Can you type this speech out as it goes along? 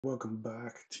Welcome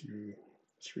back to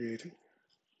 380.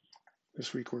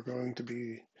 This week we're going to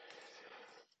be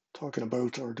talking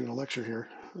about or doing a lecture here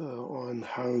on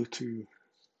how to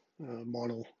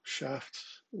model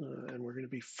shafts, and we're going to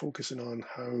be focusing on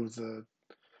how the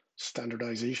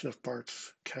standardization of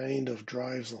parts kind of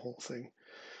drives the whole thing.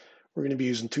 We're going to be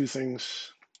using two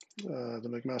things, the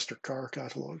McMaster car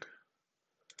catalog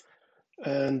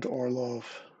and Orlov,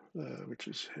 which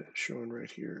is shown right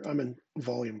here. I'm in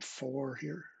volume 4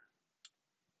 here,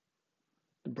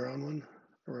 the brown one,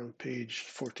 around page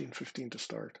 1415 to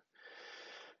start.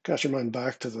 Cast your mind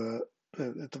back to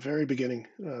at the very beginning.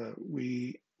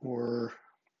 We were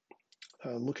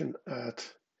looking at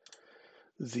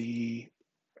the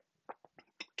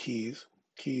keys.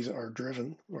 Keys are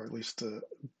driven, or at least the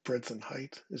breadth and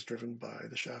height is driven by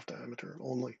the shaft diameter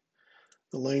only.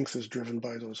 The length is driven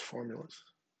by those formulas.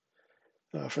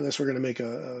 For this, we're going to make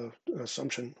an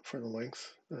assumption for the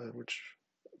length, which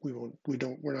we're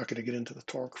not going to get into the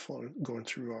torque flow going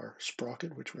through our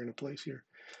sprocket, which we're going to place here.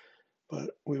 But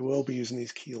we will be using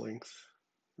these key lengths,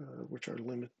 which are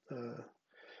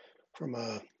from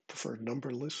a preferred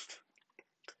number list.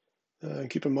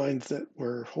 Keep in mind that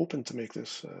we're hoping to make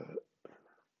this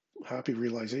happy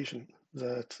realization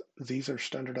that these are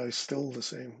standardized still the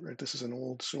same, right? This is an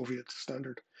old Soviet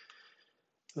standard.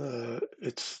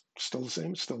 It's still the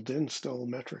same, it's still DIN, still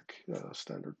metric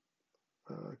standard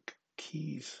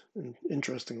keys. And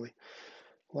interestingly,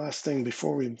 last thing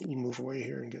before we move away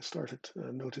here and get started,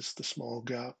 notice the small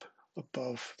gap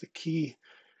above the key,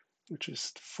 which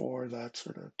is for that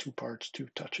sort of 2 parts, 2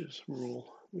 touches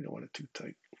rule. We don't want it too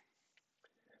tight.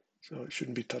 So it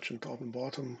shouldn't be touching top and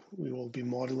bottom. We will be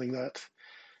modeling that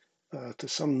to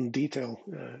some detail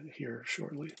here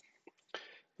shortly.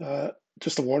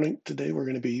 Just a warning, today we're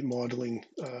going to be modeling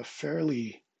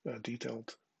fairly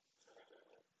detailed.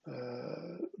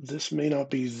 This may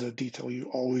not be the detail you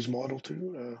always model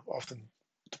to. Often,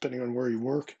 depending on where you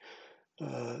work,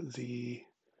 the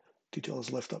detail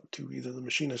is left up to either the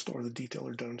machinist or the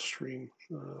detailer downstream.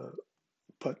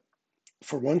 But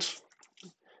for once,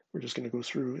 we're just going to go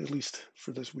through, at least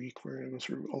for this week, we're going to go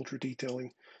through ultra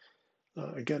detailing,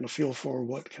 getting a feel for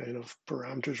what kind of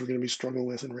parameters we're going to be struggling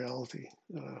with in reality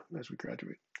as we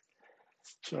graduate.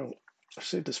 So I've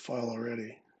saved this file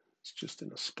already. It's just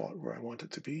in a spot where I want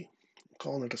it to be. I'm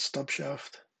calling it a stub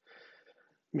shaft,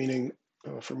 meaning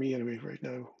for me anyway right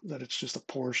now, that it's just a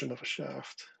portion of a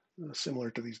shaft,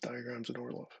 similar to these diagrams in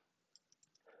Orlov.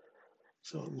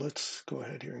 So let's go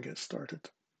ahead here and get started.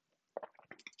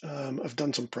 I've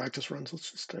done some practice runs.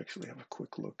 Let's just actually have a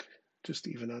quick look, just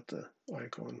even at the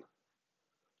icon.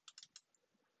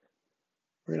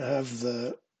 We're going to have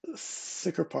the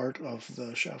thicker part of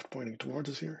the shaft pointing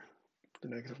towards us here, the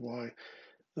negative Y,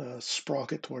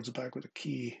 sprocket towards the back with a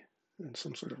key and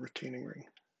some sort of retaining ring.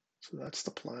 So that's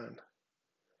the plan.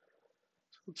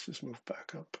 So let's just move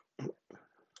back up, and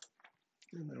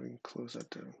then we can close that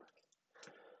down.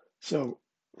 So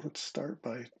let's start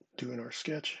by doing our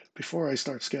sketch. Before I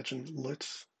start sketching,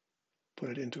 let's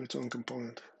put it into its own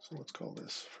component. So let's call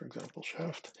this, for example,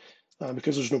 shaft.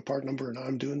 Because there's no part number and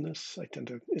I'm doing this, I tend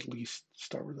to at least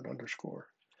start with an underscore,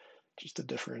 just to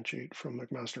differentiate from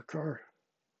McMaster car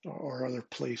or other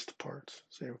placed parts.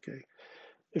 Say, okay,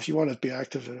 if you want it to be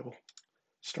active, it will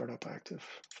start up active.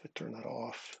 If I turn that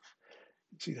off,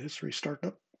 you can see the history starting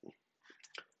up,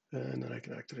 and then I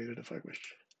can activate it if I wish.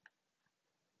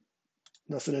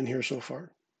 Nothing in here so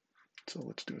far, so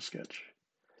let's do a sketch.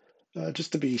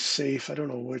 Just to be safe, I don't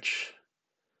know which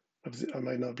I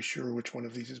might not be sure which one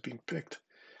of these is being picked.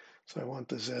 So I want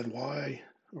the ZY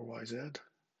or YZ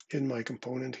in my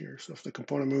component here. So if the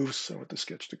component moves, I want the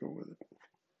sketch to go with it.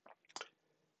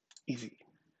 Easy.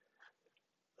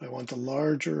 I want the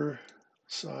larger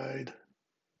side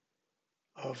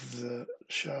of the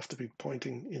shaft to be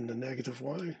pointing in the negative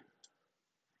Y.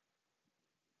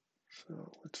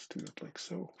 So let's do it like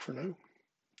so for now.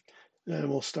 And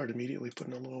we'll start immediately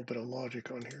putting a little bit of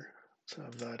logic on here. Let's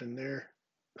have that in there.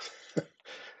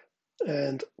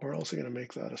 And we're also going to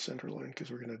make that a center line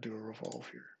because we're going to do a revolve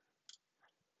here.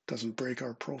 Doesn't break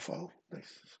our profile. Nice.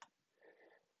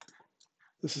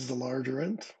 This is the larger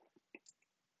end.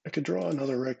 I could draw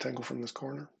another rectangle from this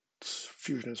corner.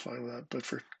 Fusion is fine with that, but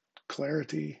for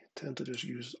clarity, I tend to just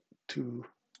use 2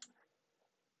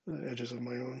 edges of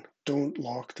my own. Don't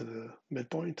lock to the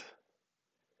midpoint.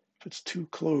 If it's too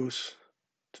close,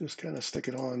 just kind of stick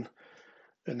it on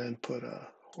and then put a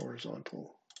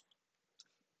horizontal.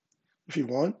 If you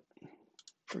want,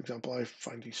 for example, I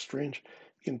find these strange,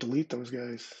 you can delete those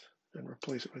guys and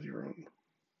replace it with your own.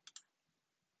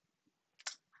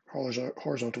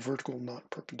 Horizontal, vertical, not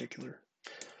perpendicular.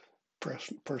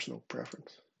 Personal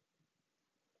preference.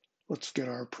 let's get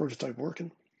our prototype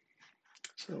working.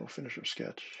 So we'll finish our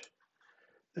sketch,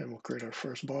 and we'll create our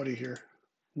first body here.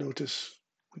 Notice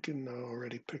we can now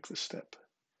already pick the step,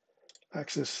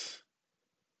 axis,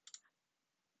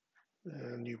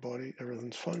 and new body,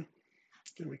 everything's fine.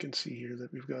 And we can see here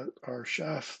that we've got our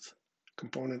shaft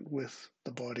component with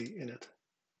the body in it.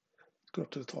 Let's go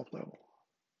up to the top level.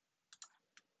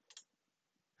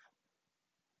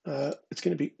 It's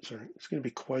going to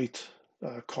be quite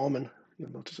common.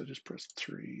 You'll notice I just pressed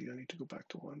 3. I need to go back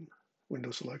to 1.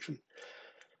 Window selection.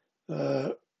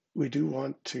 We do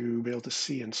want to be able to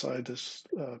see inside this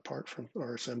part from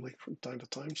our assembly from time to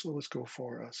time. So let's go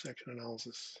for a section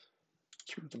analysis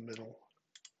through the middle.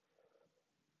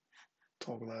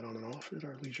 Toggle that on and off at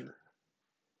our leisure.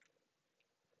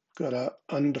 Got an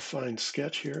undefined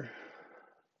sketch here.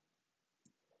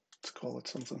 Let's call it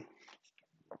something.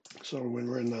 So when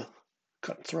we're in the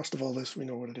cut and thrust of all this, we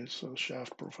know what it is. So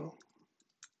shaft profile.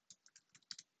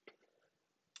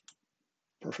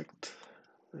 Perfect.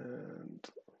 And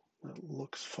that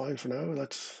looks fine for now.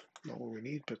 That's not what we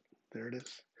need, but there it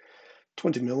is.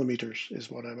 20 millimeters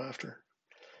is what I'm after.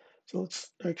 So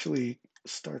let's actually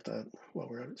start that while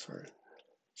we're at it. Sorry.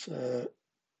 Let's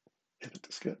edit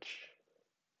the sketch.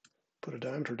 Put a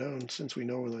diameter down since we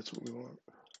know that's what we want.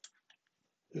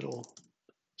 It'll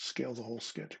scale the whole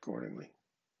sketch accordingly.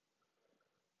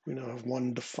 We now have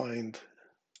one defined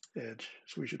edge,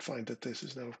 so we should find that this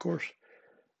is now, of course,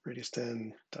 radius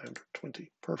 10, diameter 20.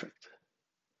 Perfect.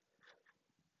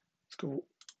 Let's go.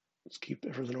 Let's keep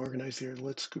everything organized here.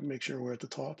 Let's go make sure we're at the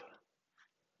top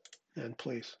and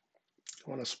place. I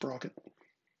want a sprocket.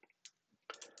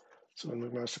 So in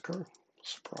McMaster curve,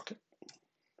 sprocket.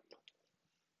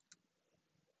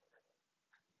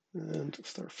 And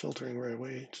start filtering right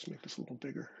away. Just make this a little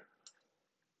bigger.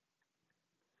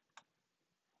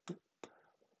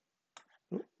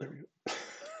 Oh, there we go.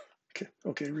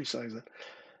 okay, resize that.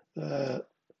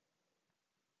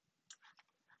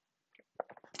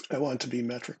 I want to be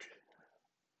metric.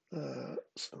 So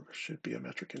there should be a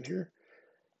metric in here.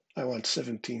 I want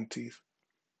 17 teeth.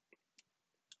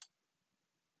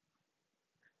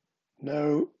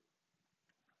 Now,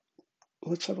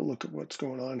 let's have a look at what's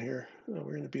going on here. We're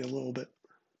going to be a little bit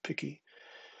picky.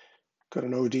 Got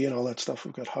an OD and all that stuff.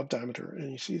 We've got hub diameter,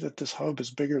 and you see that this hub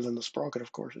is bigger than the sprocket.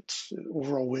 Of course, its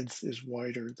overall width is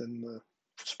wider than the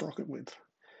sprocket width.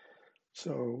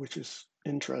 So, which is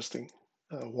interesting.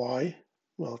 Why?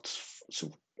 Well, it's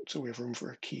so we have room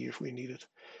for a key if we need it.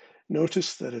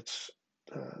 Notice that it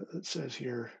says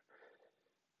here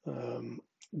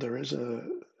there is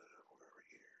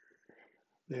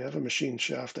they have a machine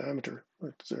shaft diameter.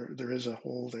 There is a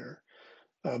hole there,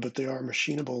 but they are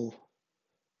machinable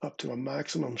up to a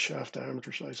maximum shaft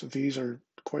diameter size. So these are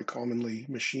quite commonly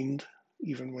machined,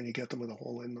 even when you get them with a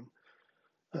hole in them.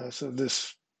 So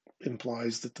this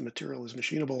implies that the material is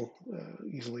machinable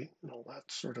easily and all that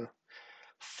sort of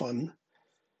fun.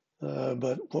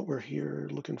 But what we're here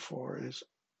looking for is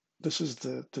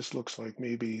this looks like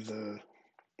maybe the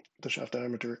shaft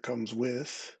diameter it comes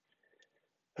with,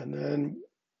 and then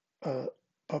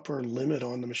upper limit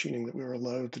on the machining that we were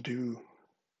allowed to do.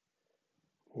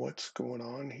 What's going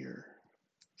on here?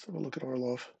 Let's have a look at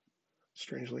Orlov,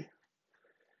 strangely.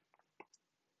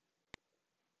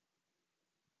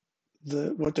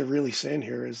 What they're really saying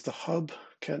here is the hub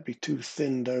can't be too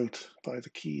thinned out by the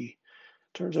key.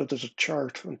 Turns out there's a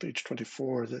chart on page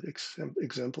 24 that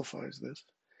exemplifies this.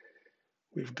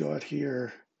 We've got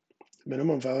here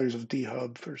minimum values of D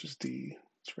hub versus D.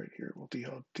 It's right here. Well, D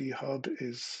hub. D hub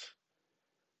is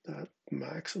that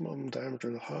maximum diameter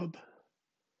of the hub.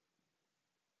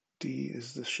 D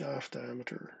is the shaft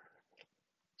diameter.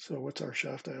 So what's our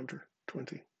shaft diameter?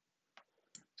 20.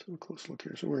 So a close look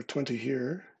here. So we're at 20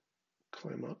 here.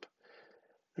 Climb up.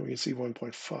 And we can see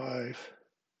 1.5.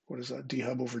 What is that? D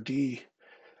hub over D.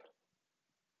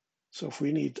 So if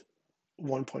we need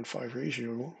 1.5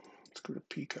 ratio, let's go to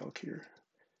pcalc here.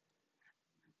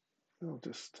 I'll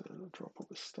just drop all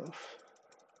this stuff.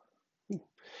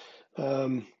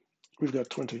 We've got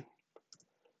 20.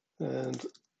 And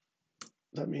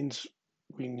that means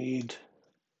we need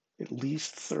at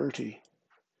least 30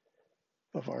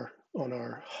 of on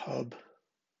our hub.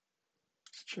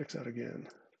 Let's check that again.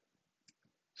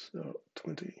 So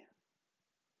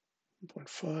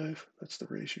 20.5, that's the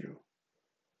ratio.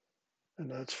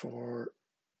 And that's for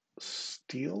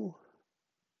steel.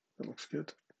 That looks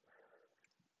good.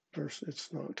 Versus,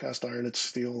 it's not cast iron, it's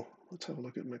steel. Let's have a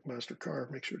look at McMaster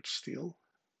carve, make sure it's steel.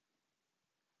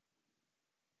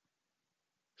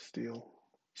 Steel.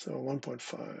 So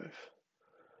 1.5.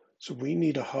 So we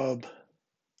need a hub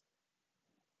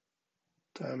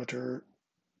diameter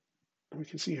And we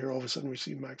can see here all of a sudden we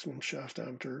see maximum shaft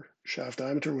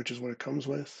diameter, which is what it comes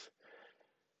with.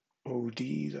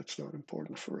 OD, that's not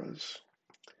important for us.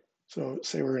 So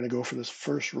say we're going to go for this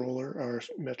first roller, our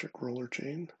metric roller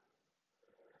chain.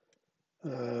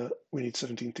 We need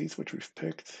 17 teeth, which we've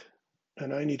picked.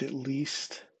 And I need at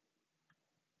least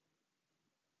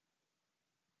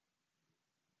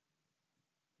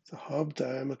the hub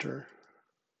diameter,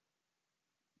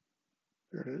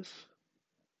 there it is,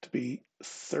 to be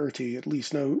 30 at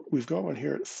least. Now we've got one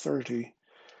here at 30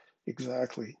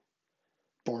 exactly,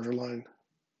 borderline.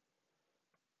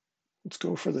 Let's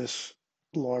go for this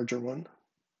larger one.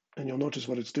 And you'll notice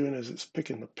what it's doing is it's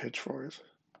picking the pitch for us.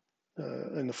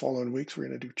 In the following weeks, we're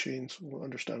going to do chains. We'll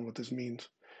understand what this means.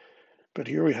 But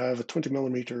here we have a 20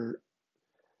 millimeter.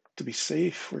 To be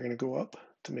safe, we're going to go up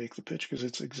to make the pitch because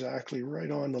it's exactly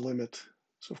right on the limit.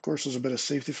 So of course there's a bit of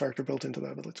safety factor built into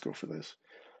that, but let's go for this.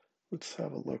 Let's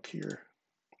have a look here.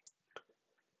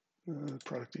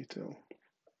 Product detail.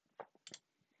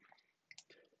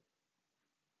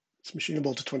 It's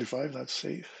machinable to 25, that's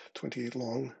safe. 28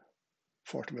 long,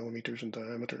 40 millimeters in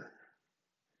diameter.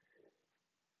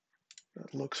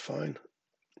 That looks fine.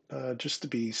 Just to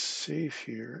be safe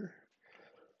here,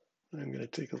 I'm going to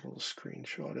take a little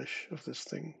screenshot-ish of this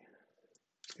thing.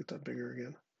 Let's get that bigger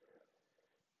again.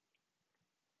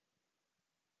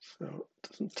 So it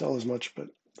doesn't tell as much, but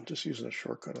I'm just using a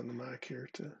shortcut on the Mac here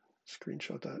to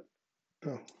screenshot that.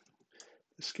 Oh,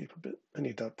 escape a bit. I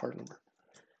need that part number.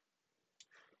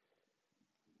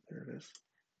 There it is.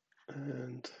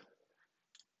 And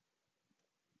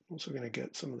I'm also going to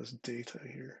get some of this data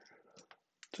here,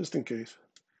 just in case.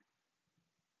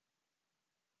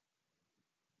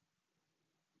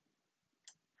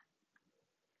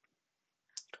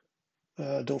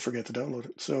 Don't forget to download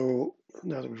it. So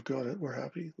now that we've got it, we're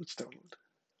happy. Let's download.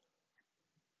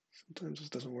 Sometimes this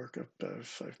doesn't work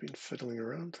if I've been fiddling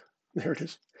around. There it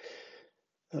is.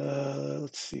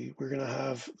 Let's see. We're going to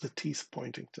have the teeth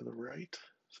pointing to the right.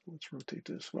 So let's rotate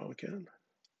this while we can.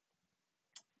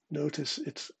 Notice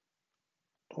it's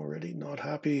already not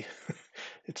happy.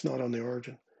 It's not on the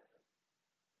origin.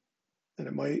 And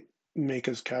it might make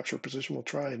us capture position. We'll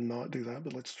try and not do that,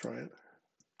 but let's try it.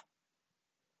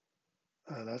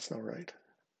 That's not right.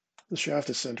 The shaft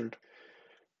is centered.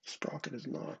 The sprocket is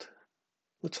not.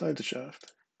 Let's hide the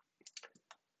shaft.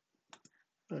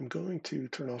 I'm going to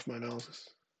turn off my analysis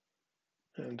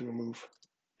and do a move.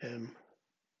 M.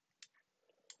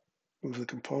 Move the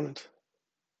component.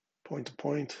 Point to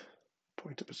point.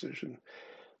 Point to position.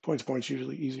 Point to point is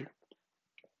usually easier.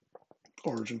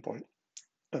 Origin point.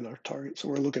 And our target. So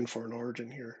we're looking for an origin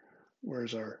here. Where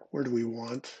do we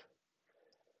want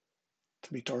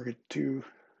to be target to?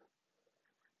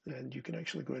 And you can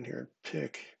actually go in here and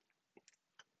pick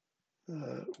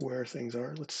where things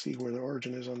are. Let's see where the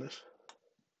origin is on this.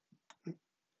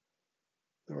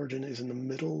 The origin is in the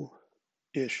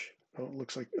middle-ish. Oh, it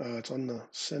looks like it's on the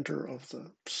center of the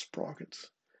sprockets.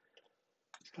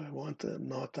 So I want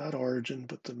not that origin,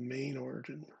 but the main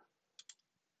origin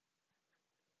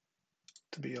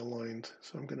to be aligned.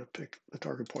 So I'm going to pick the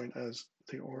target point as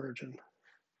the origin.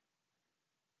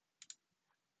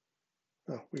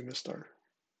 Oh, we missed our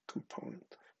component.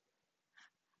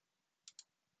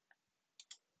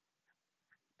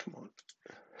 Come on.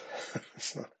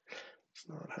 It's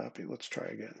not happy. Let's try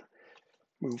again.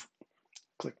 Move.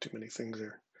 Click too many things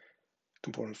there.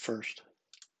 Component first.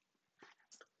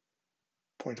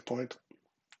 Point to point.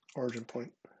 Origin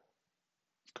point.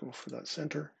 Let's go for that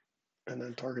center. And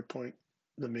then target point,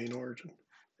 the main origin.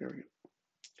 There we go.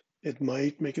 It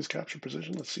might make his capture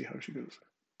position. Let's see how she goes.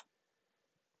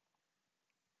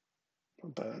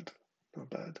 Not bad. Not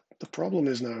bad. The problem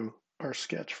is now our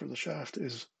sketch for the shaft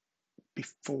is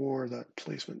before that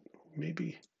placement.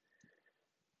 Maybe,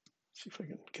 see if I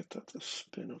can get that to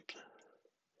spin up.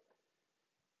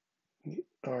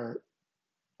 Our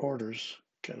order's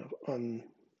kind of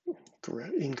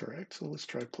incorrect, so let's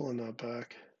try pulling that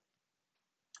back.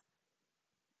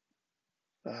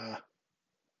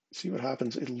 See what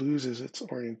happens, it loses its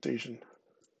orientation.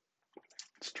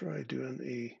 Let's try doing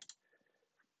a,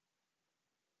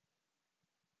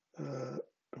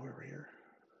 where we're here.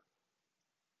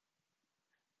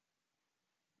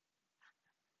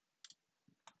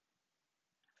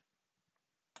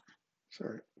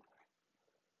 Sorry.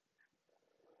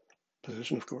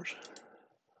 Position, of course.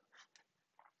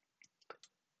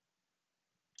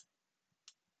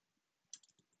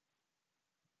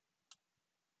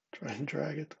 Try and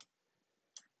drag it.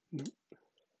 Nope.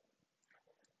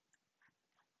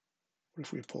 What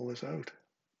if we pull this out?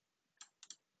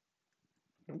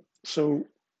 Nope. So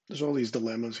there's all these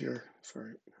dilemmas here.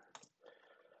 Sorry.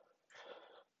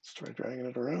 Let's try dragging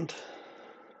it around.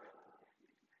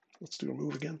 Let's do a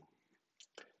move again.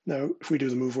 Now, if we do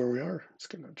the move where we are, it's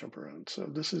going to jump around. So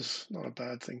this is not a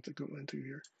bad thing to go into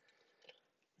here.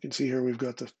 You can see here we've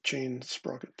got the chain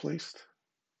sprocket placed.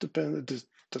 It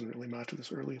doesn't really matter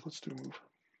this early. Let's do a move.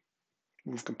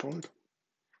 Move component.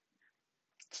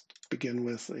 Let's begin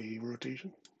with a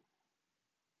rotation.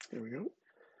 There we go.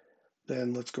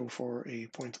 Then let's go for a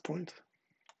point-to-point.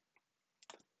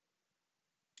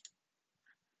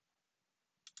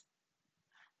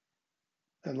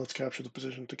 And let's capture the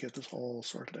position to get this all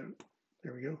sorted out.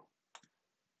 There we go.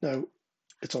 Now,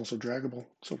 it's also draggable.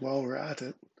 So while we're at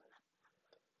it,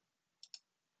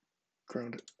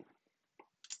 ground it.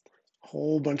 A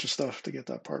whole bunch of stuff to get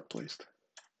that part placed.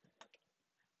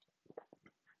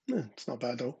 It's not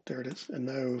bad though. There it is. And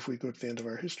now if we go to the end of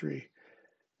our history,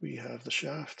 we have the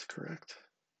shaft, correct?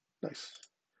 Nice.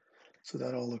 So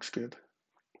that all looks good.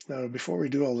 Now, before we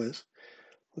do all this,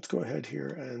 let's go ahead here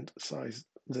and size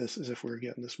this as if we were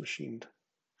getting this machined.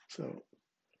 So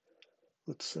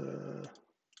let's go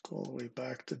all the way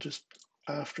back to just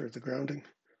after the grounding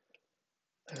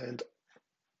and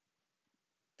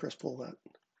press pull that.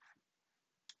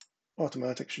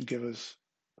 Automatic should give us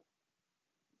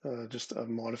just a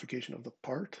modification of the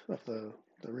part of the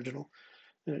original,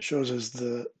 and it shows us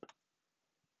the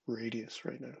radius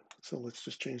right now. So let's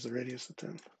just change the radius to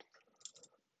 10.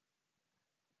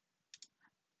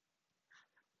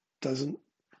 Doesn't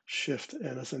shift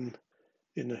anything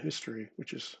in the history,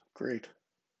 which is great.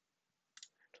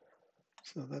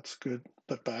 So that's good,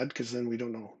 but bad because then we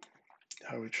don't know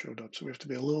how it showed up. So we have to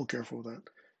be a little careful with that.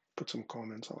 Put some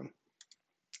comments on.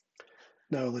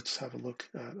 Now let's have a look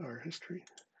at our history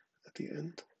at the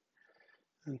end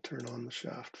and turn on the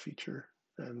shaft feature.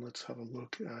 And let's have a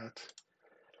look at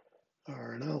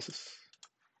our analysis.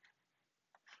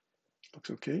 Looks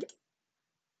okay.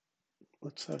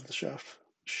 Let's have the shaft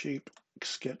shape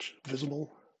sketch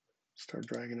visible. Start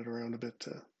dragging it around a bit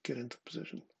to get into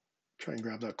position. Try and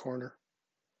grab that corner.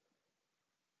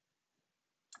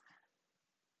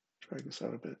 Drag this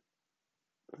out a bit.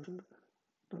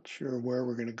 Not sure where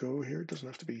we're going to go here. It doesn't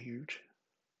have to be huge.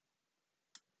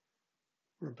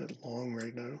 We're a bit long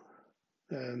right now,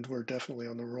 and we're definitely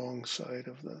on the wrong side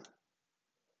of the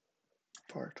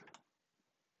part.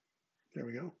 There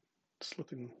we go. It's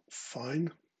looking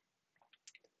fine.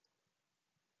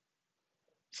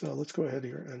 So let's go ahead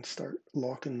here and start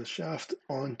locking the shaft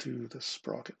onto the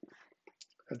sprocket.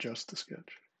 Adjust the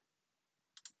sketch.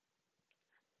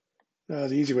 Now,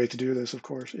 the easy way to do this, of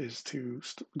course, is to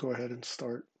go ahead and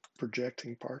start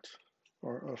projecting parts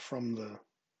or from the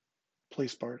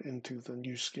place part into the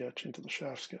new sketch, into the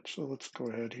shaft sketch. So let's go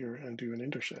ahead here and do an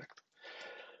intersect.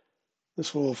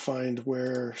 This will find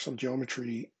where some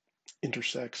geometry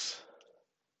intersects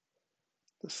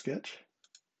the sketch.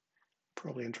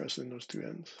 Probably interested in those two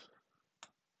ends.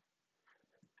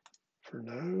 For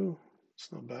now,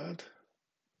 it's not bad.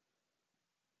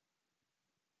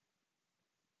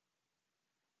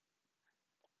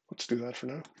 Let's do that for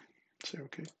now. Say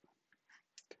okay.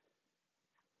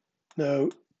 Now,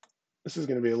 this is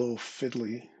going to be a little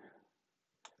fiddly,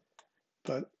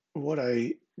 but what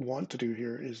I want to do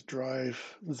here is drive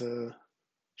the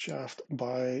shaft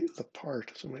by the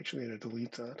part. So I'm actually going to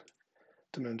delete that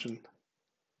dimension,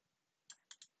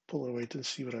 pull it away to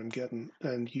see what I'm getting,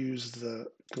 and use the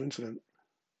coincident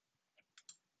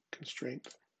constraint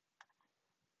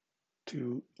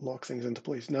to lock things into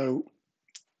place. Now,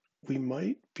 we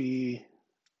might be,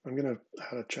 I'm going to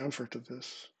add a chamfer to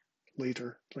this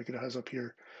later, like it has up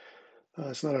here.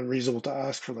 It's not unreasonable to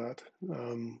ask for that.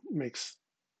 Makes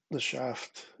the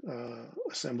shaft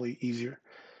assembly easier.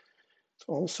 It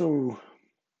also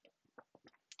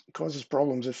causes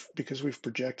problems because we've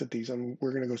projected these, and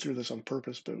we're going to go through this on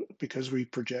purpose, but because we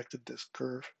projected this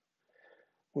curve,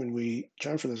 when we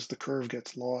chamfer this, the curve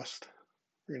gets lost.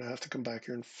 We're going to have to come back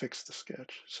here and fix the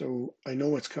sketch. So I know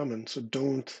what's coming, so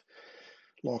don't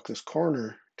lock this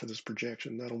corner to this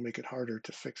projection. That'll make it harder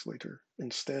to fix later.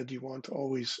 Instead, you want to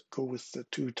always go with the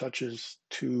two touches,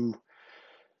 two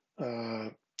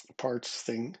parts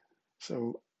thing.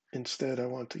 So instead, I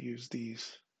want to use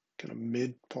these kind of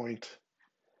midpoint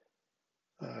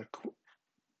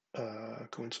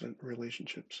coincident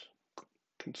relationships,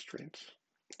 constraints.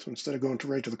 So instead of going to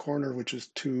right to the corner, which is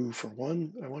 2 for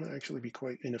 1, I want to actually be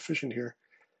quite inefficient here.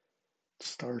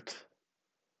 Start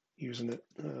using it,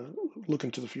 look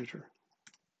into the future.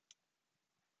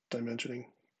 Dimensioning.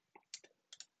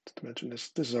 To dimension this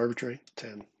is arbitrary,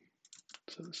 10.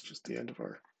 So this is just the end of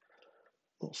our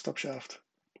little stub shaft.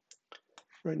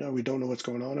 Right now we don't know what's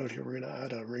going on out here. We're going to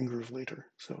add a ring groove later.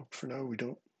 So for now we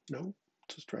don't know.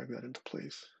 Just drag that into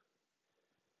place.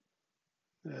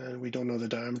 And we don't know the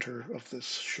diameter of this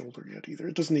shoulder yet either.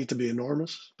 It doesn't need to be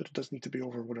enormous, but it does need to be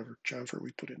over whatever chamfer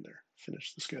we put in there.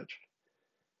 Finish the sketch.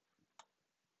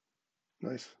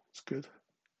 Nice, it's good.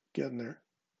 Getting there.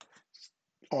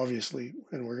 Obviously,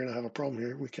 and we're going to have a problem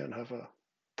here. We can't have a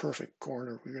perfect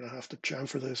corner. We're going to have to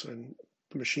chamfer this, and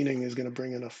the machining is going to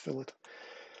bring in a fillet.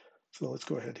 So let's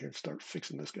go ahead here and start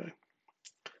fixing this guy.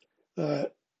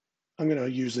 I'm going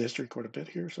to use the history quite a bit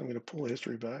here, so I'm going to pull the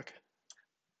history back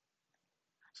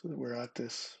so that we're at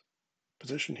this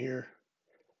position here.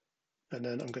 And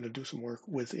then I'm going to do some work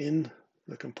within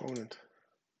the component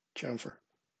chamfer.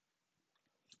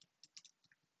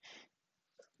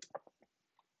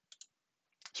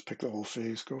 Let's pick the whole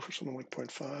phase, go for something like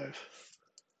 0.5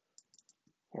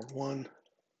 or 1,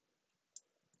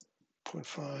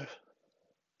 0.5.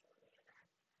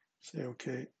 Say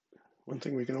OK. One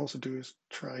thing we can also do is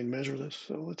try and measure this.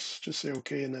 So let's just say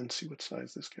OK and then see what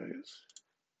size this guy is.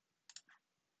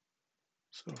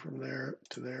 So from there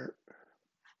to there,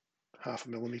 0.5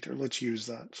 millimeter. Let's use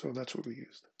that. So that's what we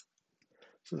used.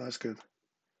 So that's good.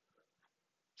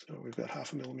 So we've got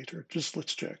 0.5 millimeter. Just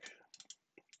let's check.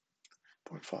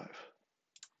 0.5.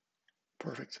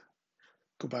 Perfect.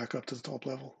 Go back up to the top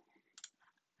level.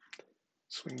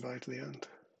 Swing by to the end.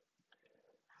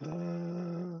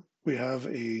 We have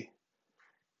a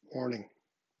warning.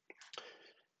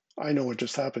 I know what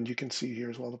just happened. You can see here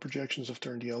as well the projections have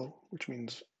turned yellow, which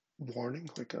means warning,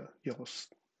 like a yellow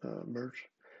merge.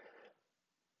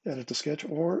 Edit the sketch,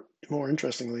 or more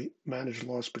interestingly, manage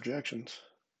lost projections.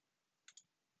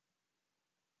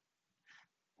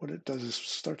 What it does is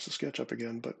starts the sketch up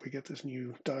again, but we get this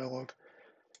new dialog.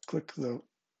 Click the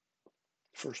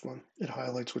first one. It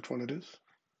highlights which one it is.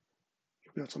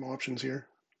 You've got some options here.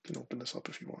 You can open this up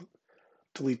if you want.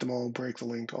 Delete them all, break the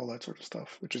link, all that sort of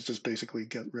stuff, which is just basically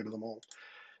get rid of them all.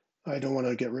 I don't want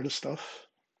to get rid of stuff.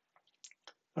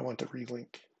 I want to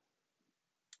relink.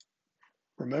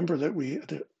 Remember that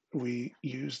we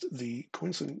used the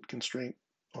coincident constraint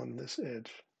on this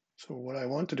edge. So what I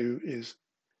want to do is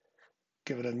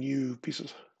give it a new piece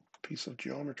of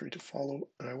geometry to follow,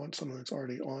 and I want something that's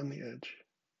already on the edge.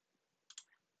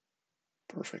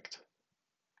 Perfect.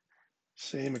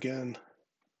 Same again.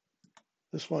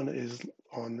 This one is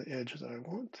on the edge that I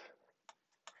want.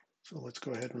 So let's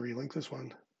go ahead and relink this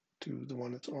one to the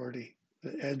one that's already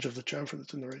the edge of the chamfer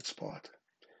that's in the right spot.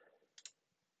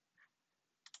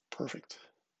 Perfect.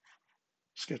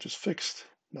 Sketch is fixed,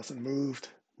 nothing moved,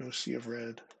 no sea of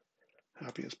red.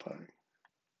 Happy as pie.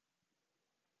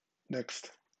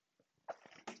 Next.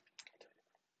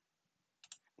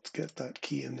 Let's get that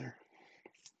key in there.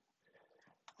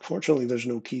 Fortunately, there's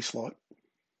no key slot,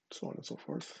 so on and so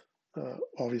forth.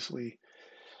 Obviously,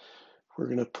 we're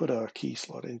going to put a key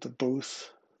slot into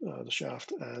both the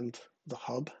shaft and the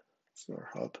hub. So our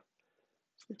hub.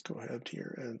 So let's go ahead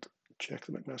here and check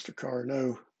the McMaster car.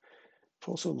 Now, I've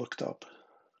also looked up,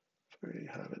 if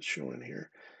I have it showing here,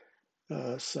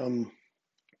 some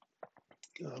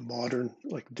modern,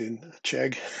 like din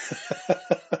cheg.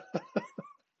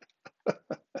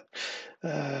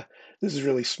 This is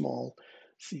really small.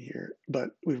 See here,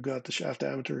 but we've got the shaft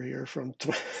diameter here from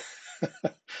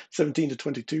 17 to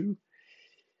 22,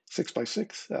 6 by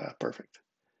 6, perfect.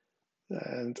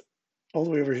 And all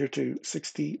the way over here to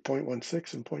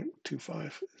 60.16 and 0.25.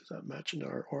 Is that matching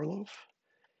our Orlov?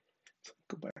 So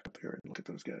go back up here and look at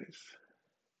those guys.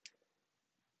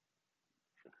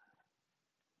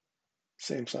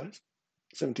 Same size,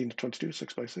 17 to 22,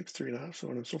 6 by 6, 3.5, so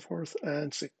on and so forth,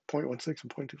 and 0.16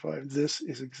 and 0.25. This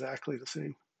is exactly the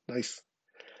same. Nice.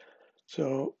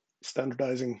 So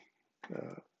standardizing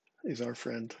is our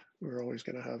friend. We're always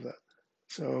going to have that.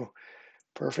 So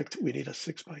perfect. We need a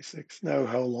 6 by 6. Now,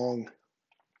 how long?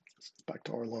 Back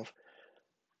to Orlov.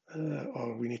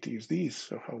 Oh, we need to use these.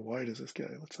 So how wide is this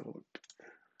guy? Let's have a look.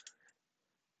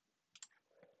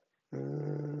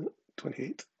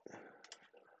 28.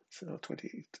 So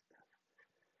 28.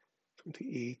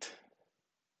 28.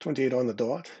 28 on the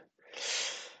dot.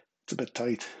 It's a bit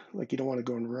tight. Like you don't want to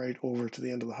go right over to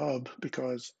the end of the hub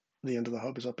because the end of the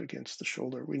hub is up against the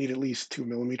shoulder. We need at least 2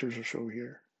 millimeters or so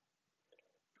here.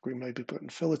 We might be putting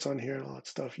fillets on here and all that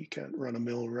stuff. You can't run a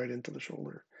mill right into the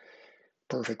shoulder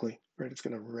perfectly, right? It's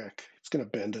going to wreck. It's going to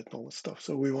bend it and all this stuff.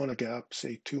 So we want a gap,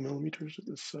 say 2 millimeters at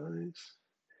this size.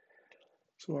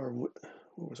 So our, what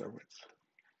was our width?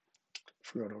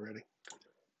 Forgot already.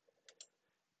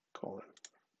 Call it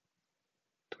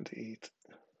 28.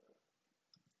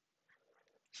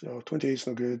 So 28 is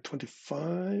no good.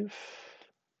 25,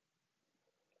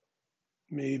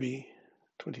 maybe.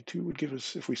 22 would give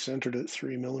us, if we centered it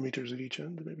 3 millimeters at each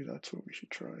end, maybe that's what we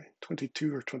should try.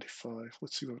 22 or 25.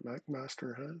 Let's see what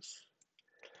McMaster has.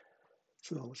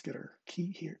 So let's get our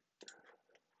key here.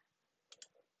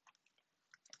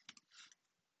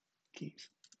 Keys.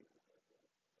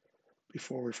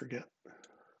 Before we forget.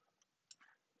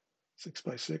 6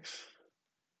 by 6,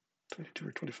 22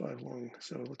 or 25 long.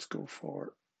 So let's go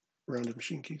for rounded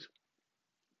machine keys.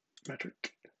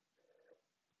 Metric.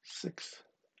 6.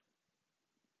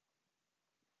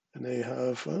 And they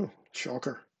have, oh,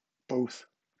 shocker, both.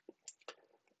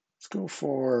 Let's go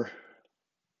for,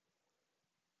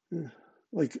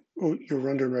 like, oh, you're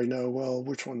wondering right now, well,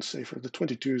 which one's safer? The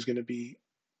 22 is going to be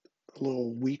a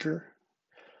little weaker,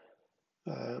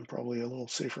 and probably a little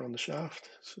safer on the shaft.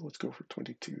 So let's go for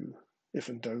 22, if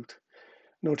in doubt.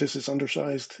 Notice it's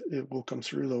undersized. It will come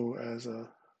through, though, as a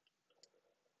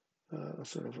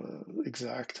sort of a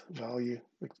exact value.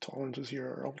 Like the tolerances here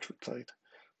are ultra tight.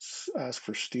 Ask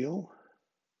for steel.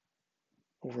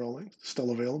 Overall length still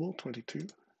available, 22.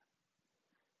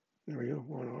 There we go,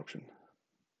 one option.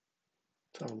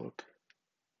 Let's have a look.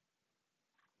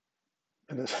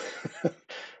 And this,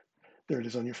 there it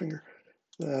is on your finger.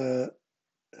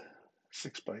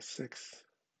 6 by 6,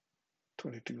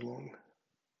 22 long.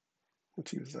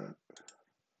 Let's use that.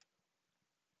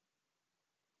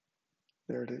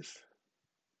 There it is.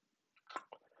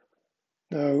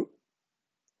 Now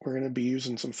we're going to be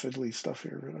using some fiddly stuff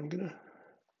here, but I'm going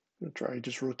to try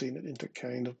just rotating it into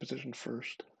kind of position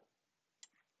first.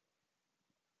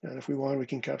 And if we want, we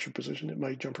can capture position. It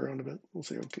might jump around a bit. We'll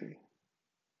say okay.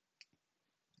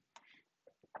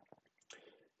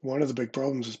 One of the big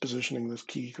problems is positioning this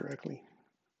key correctly.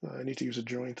 I need to use a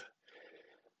joint.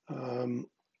 One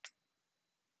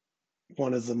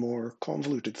of the more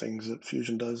convoluted things that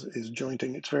Fusion does is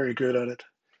jointing. It's very good at it,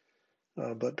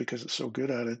 but because it's so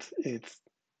good at it, it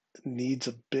needs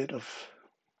a bit of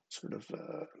sort of,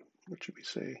 what should we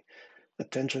say,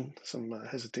 attention, some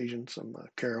hesitation, some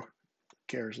care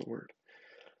is the word.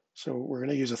 So we're going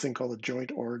to use a thing called a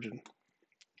joint origin,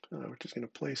 which is going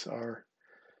to place our,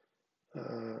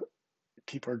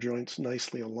 keep our joints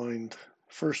nicely aligned.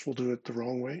 First, we'll do it the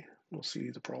wrong way. We'll see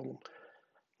the problem.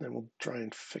 Then we'll try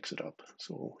and fix it up.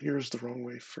 So here's the wrong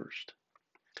way first.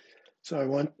 So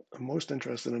I'm most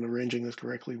interested in arranging this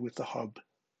correctly with the hub.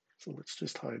 So let's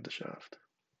just hide the shaft.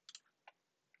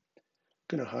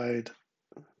 I'm going to hide,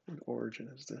 what origin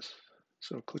is this?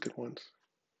 So click it once,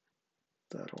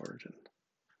 that origin.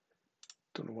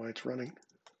 Don't know why it's running.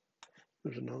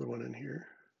 There's another one in here.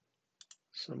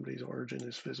 Somebody's origin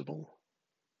is visible.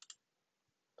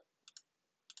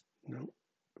 No,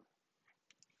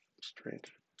 strange.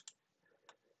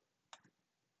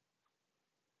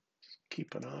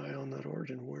 Keep an eye on that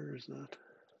origin. Where is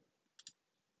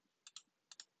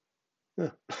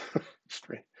that?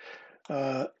 Strange.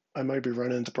 I might be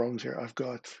running into problems here. I've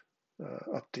got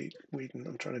update waiting.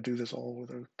 I'm trying to do this all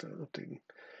without updating.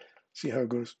 See how it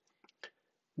goes.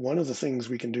 One of the things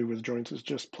we can do with joints is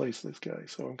just place this guy.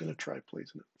 So I'm going to try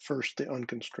placing it. First, the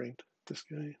unconstrained, this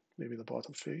guy, maybe the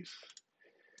bottom face.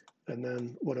 And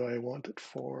then what do I want it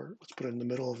for? Let's put it in the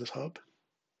middle of this hub.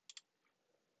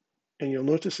 And you'll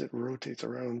notice it rotates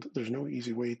around. There's no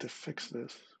easy way to fix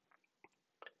this.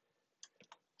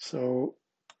 So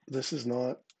this is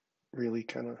not really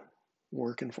kind of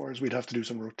working for us. We'd have to do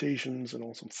some rotations and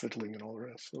all some fiddling and all the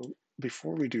rest. So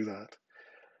before we do that,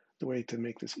 the way to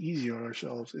make this easy on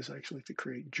ourselves is actually to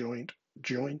create joint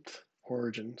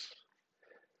origins.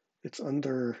 It's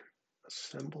under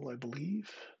assemble, I believe,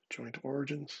 joint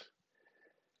origins.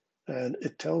 And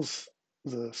it tells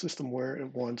the system where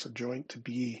it wants a joint to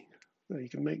be. You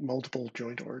can make multiple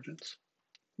joint origins.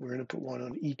 We're going to put one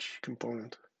on each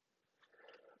component.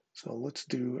 So let's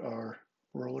do our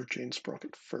roller chain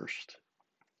sprocket first.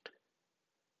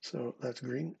 So that's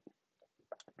green.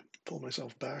 Pull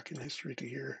myself back in history to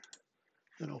here,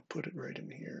 and I'll put it right in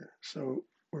here. So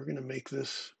we're going to make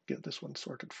this, get this one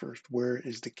sorted first. Where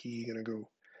is the key going to go?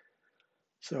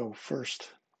 So first,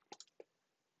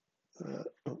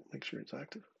 make sure it's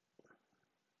active.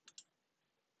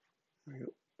 There we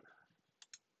go.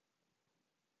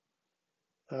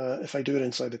 If I do it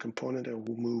inside the component, it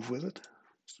will move with it.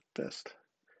 It's best.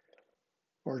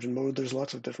 Origin mode, there's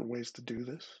lots of different ways to do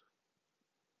this.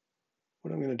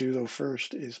 What I'm going to do though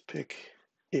first is pick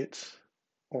its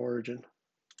origin.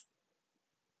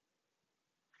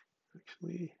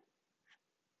 Actually,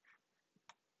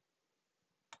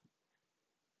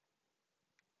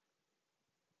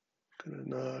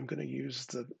 I'm going to use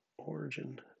the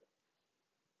origin.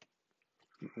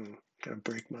 Gonna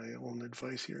break my own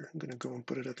advice here. I'm gonna go and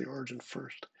put it at the origin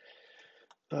first.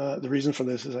 The reason for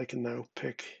this is I can now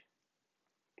pick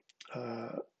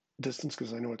distance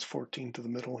because I know it's 14 to the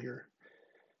middle here,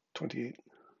 28.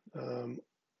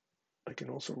 I can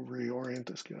also reorient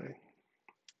this guy.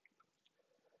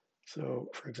 So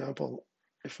for example,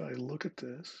 if I look at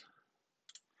this,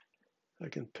 I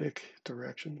can pick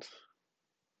directions.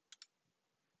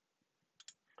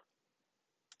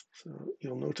 So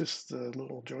you'll notice the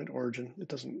little joint origin, it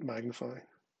doesn't magnify.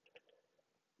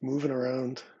 Moving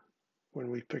around when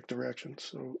we pick directions.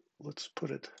 So let's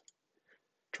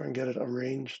try and get it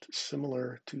arranged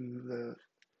similar to the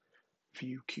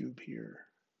view cube here.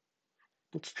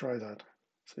 Let's try that.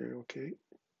 Say okay.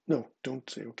 No, don't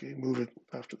say okay. Move it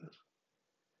after this.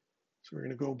 So we're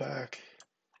going to go back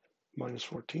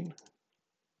 -14.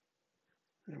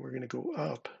 And we're going to go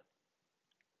up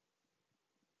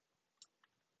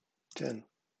 10.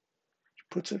 Which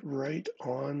puts it right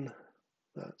on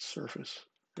that surface,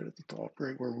 right at the top,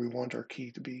 right where we want our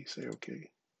key to be. Say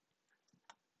okay.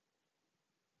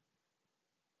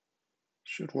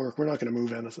 Should work. We're not going to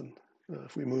move anything.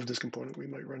 If we move this component, we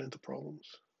might run into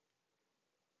problems.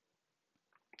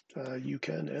 You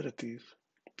can edit these.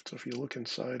 So if you look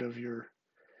inside of your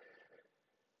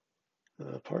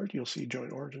part, you'll see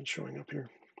joint origins showing up here.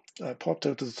 I popped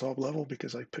out to the top level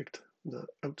because I picked the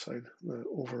outside, the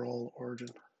overall origin.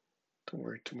 Don't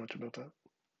worry too much about that.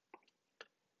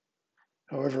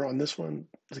 However, on this one,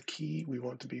 the key we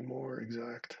want to be more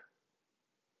exact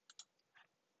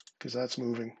because that's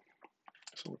moving.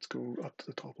 So let's go up to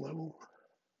the top level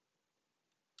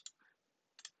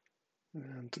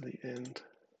and to the end.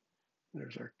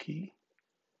 There's our key.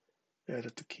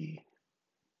 Edit the key.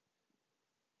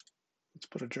 Let's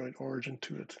put a joint origin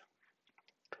to it.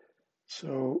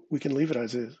 So we can leave it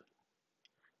as is.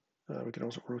 We can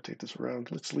also rotate this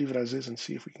around. Let's leave it as is and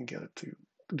see if we can get it to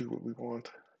do what we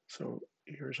want. So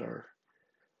here's our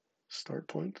start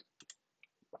point.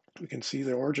 We can see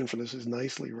the origin for this is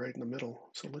nicely right in the middle.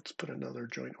 So let's put another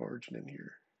joint origin in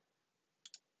here.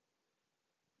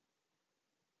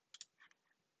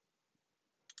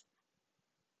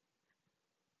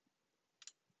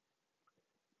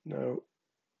 Now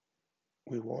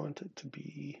we want it to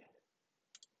be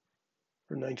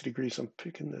for 90 degrees. I'm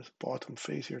picking this bottom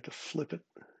face here to flip it.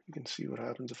 You can see what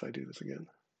happens if I do this again.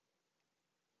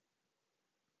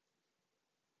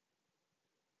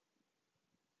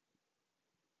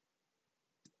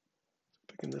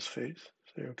 Picking this face,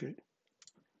 say okay.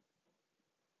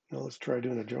 Now let's try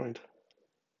doing a joint.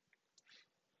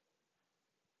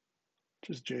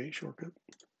 Just J shortcut.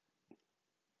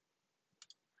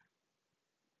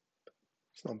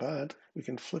 It's not bad. We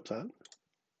can flip that.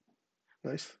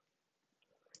 Nice.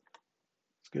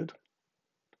 It's good.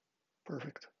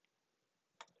 Perfect.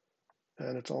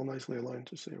 And it's all nicely aligned.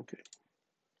 Just say okay.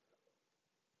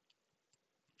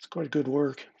 It's quite good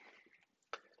work.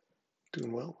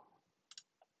 Doing well.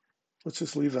 Let's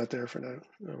just leave that there for now.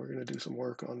 We're going to do some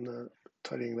work on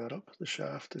tidying that up. The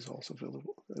shaft is also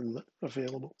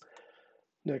available.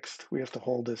 Next, we have to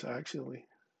hold this axially.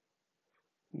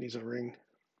 It needs a ring.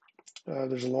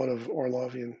 There's a lot of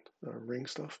Orlovian ring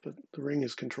stuff, but the ring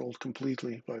is controlled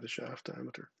completely by the shaft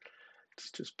diameter.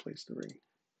 Let's just place the ring.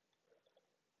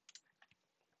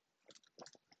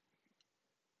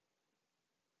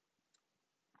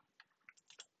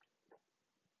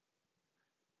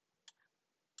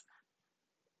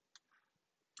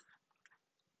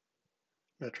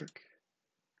 Metric.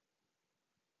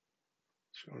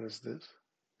 Shown as this.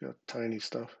 Got tiny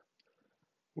stuff.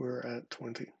 We're at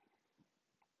 20.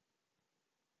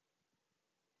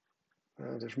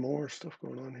 There's more stuff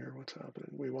going on here. What's happening?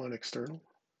 We want external.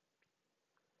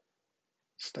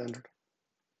 Standard.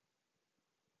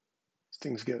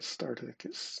 Things get started. It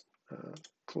gets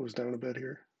closed down a bit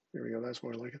here. There we go. That's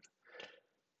more like it.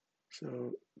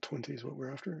 So 20 is what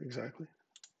we're after, exactly.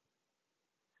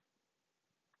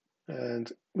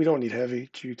 And we don't need heavy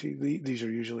duty. These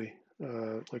are usually,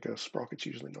 like a sprocket's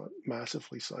usually not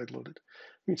massively side loaded.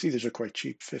 You can see these are quite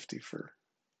cheap, 50 for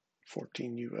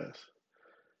 14 US.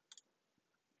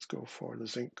 Let's go for the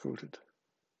zinc coated.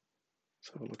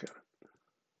 Let's have a look at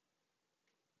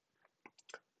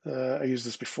it. I used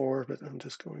this before, but I'm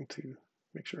just going to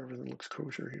make sure everything looks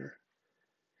kosher here.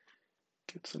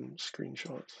 Get some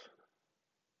screenshots.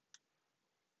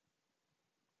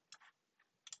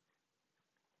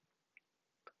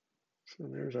 So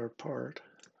there's our part.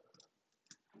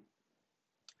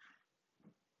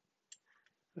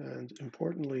 And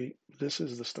importantly, this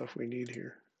is the stuff we need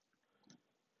here.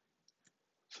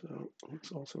 So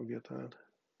let's also get that.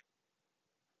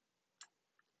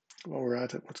 While we're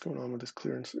at it, what's going on with this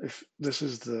clearance? If this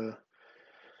is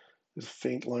this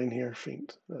faint line here,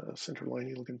 faint center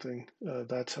liney looking thing,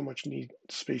 that's how much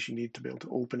space you need to be able to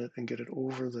open it and get it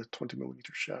over the 20mm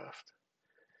shaft.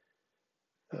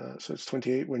 So it's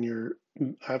 28 when you're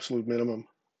absolute minimum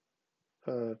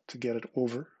to get it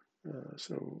over.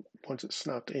 So once it's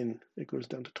snapped in, it goes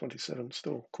down to 27,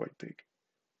 still quite big.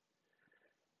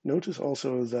 Notice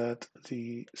also that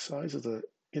the size of the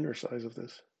inner size of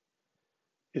this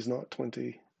is not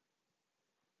 20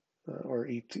 or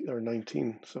 18 or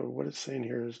 19. So what it's saying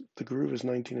here is the groove is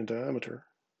 19 in diameter,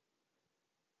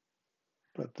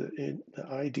 but the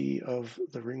ID of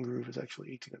the ring groove is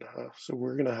actually 18 and a half. So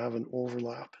we're going to have an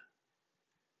overlap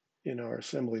in our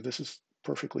assembly. This is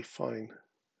perfectly fine.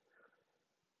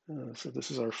 So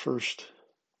this is our first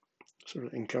sort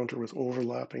of encounter with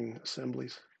overlapping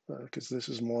assemblies, because this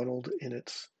is modeled in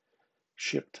its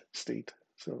shipped state,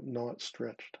 so not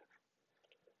stretched.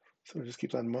 So just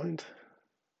keep that in mind.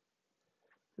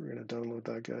 We're going to download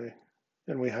that guy,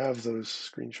 and we have those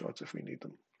screenshots if we need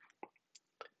them.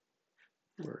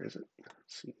 Where is it?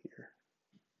 Let's see here.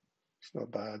 It's not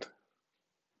bad.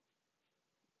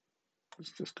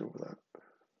 Let's just go with that.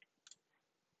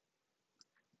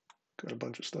 Got a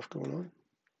bunch of stuff going on.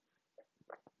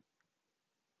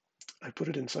 I put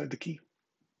it inside the key.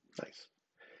 Nice.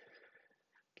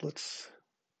 Let's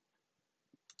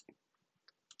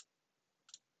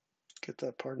get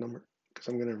that part number because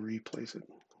I'm going to replace it.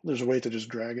 There's a way to just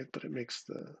drag it, but it makes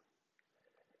the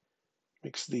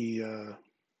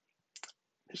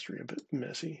history a bit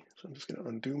messy. So I'm just going to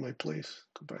undo my place,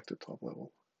 go back to top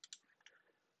level,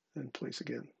 and place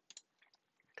again.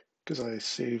 Because I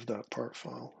saved that part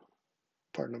file,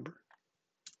 part number.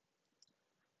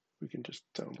 We can just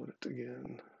download it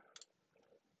again.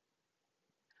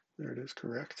 There it is,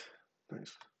 correct.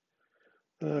 Nice.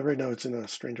 Right now it's in a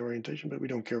strange orientation, but we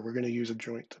don't care. We're going to use a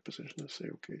joint to position this. Say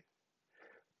okay.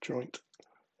 Joint.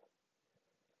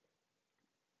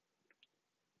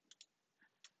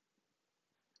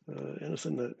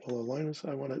 Anything that will align us,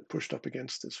 I want it pushed up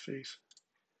against this face.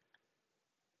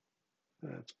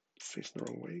 It's facing the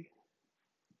wrong way.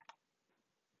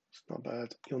 It's not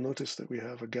bad. You'll notice that we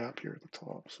have a gap here at the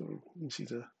top, so you can see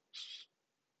the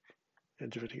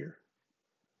edge of it here.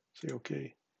 Say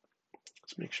okay.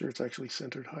 Let's make sure it's actually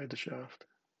centered. Hide the shaft.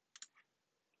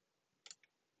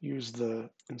 Use the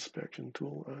inspection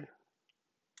tool.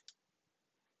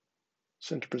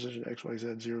 Center position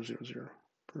XYZ 000.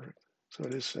 Perfect. So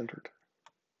it is centered.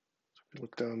 So we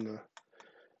look down the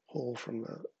hole from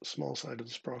the small side of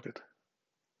the sprocket.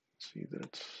 See that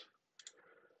it's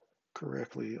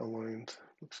correctly aligned.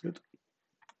 Looks good.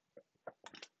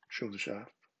 Show the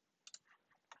shaft.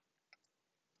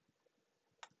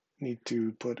 Need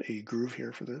to put a groove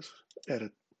here for this.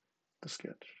 Edit the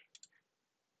sketch.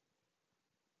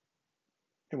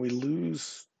 And we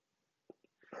lose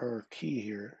our key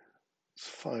here. It's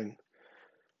fine.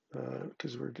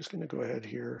 Because we're just going to go ahead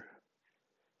here.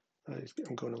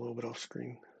 I'm going a little bit off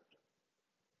screen.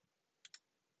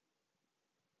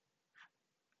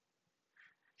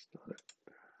 It's not it.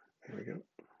 There we go.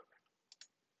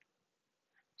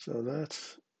 So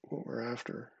that's what we're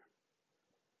after.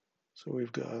 So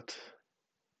we've got,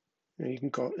 you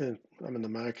can call, and I'm in the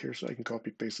Mac here, so I can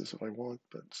copy paste this if I want,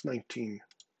 but it's 19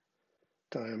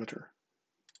 diameter.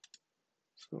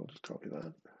 So I'll just copy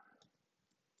that.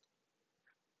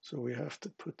 So we have to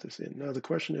put this in. Now the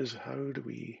question is, how do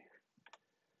we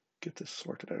get this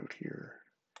sorted out here?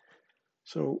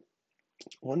 So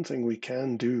one thing we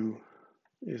can do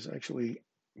is actually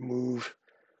move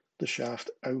the shaft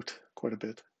out quite a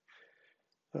bit,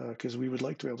 because we would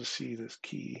like to be able to see this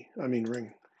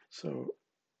ring. So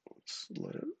let's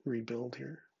let it rebuild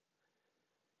here.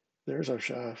 There's our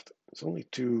shaft. It's only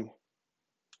 2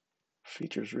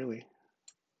 features really.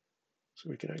 So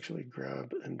we can actually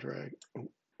grab and drag. Oh.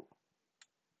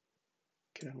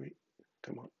 Can we?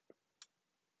 Come on.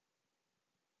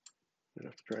 We'd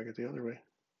have to drag it the other way.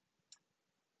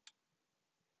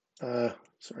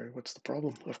 Sorry, what's the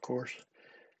problem? Of course,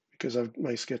 because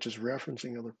my sketch is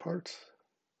referencing other parts.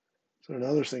 So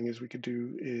another thing is we could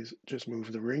do is just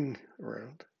move the ring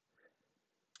around.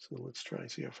 So let's try and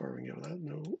see how far we can get with that.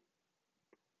 No.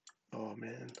 Oh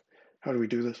man, how do we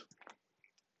do this?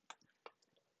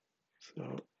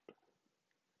 So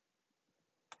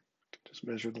just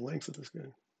measure the length of this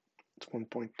guy. It's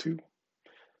 1.2.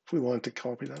 If we want to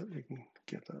copy that, we can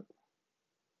get that.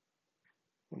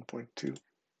 1.2.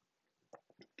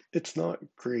 It's not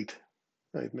great,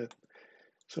 I admit.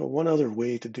 So one other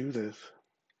way to do this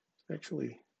is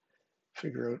actually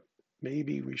figure out,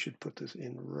 maybe we should put this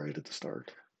in right at the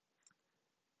start.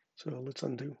 So let's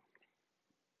undo.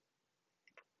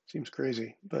 Seems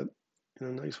crazy, but in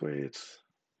a nice way, it's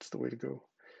the way to go.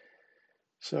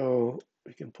 So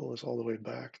we can pull this all the way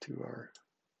back to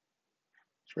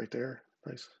it's right there.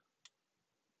 Nice.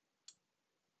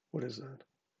 What is that?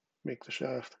 Make the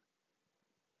shaft.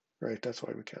 Right, that's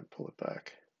why we can't pull it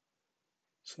back.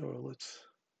 So let's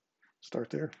start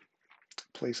there.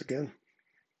 Place again.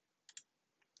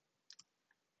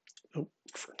 Oh,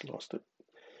 lost it.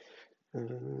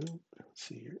 Let's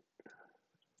see here.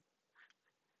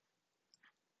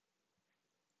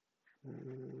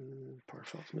 Part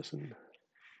file's missing.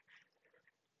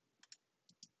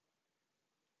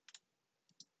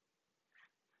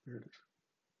 There it is.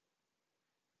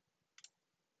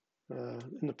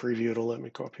 In the preview, it'll let me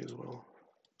copy as well.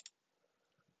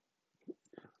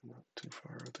 Not too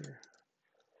far out there.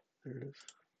 There it is.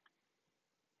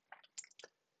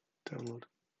 Download.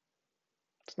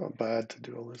 It's not bad to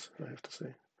do all this, I have to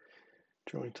say.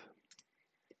 Joint.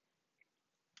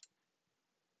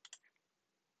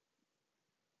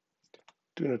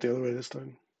 Doing it the other way this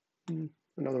time.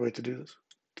 Another way to do this.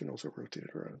 You can also rotate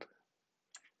it around.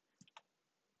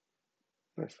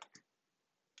 Nice.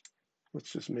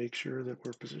 Let's just make sure that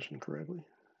we're positioned correctly.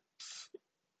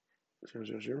 0,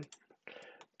 0, 0.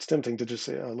 It's tempting to just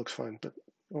say, oh, it looks fine, but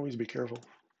always be careful.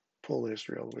 Pull the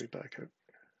history all the way back out.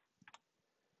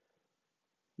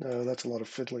 No, that's a lot of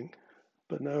fiddling.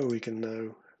 But now we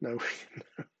can now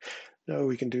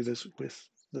we can do this with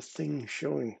the thing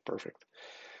showing perfect.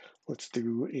 Let's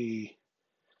do a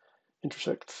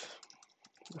intersect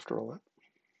after all that.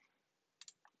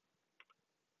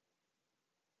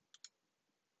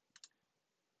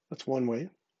 That's one way.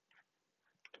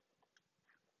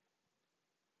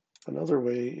 Another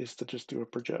way is to just do a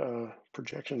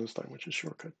projection this time, which is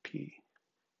shortcut P.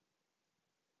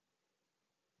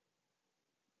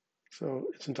 So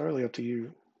it's entirely up to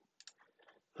you.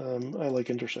 I like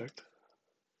intersect.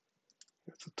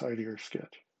 It's a tidier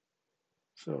sketch.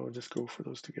 So just go for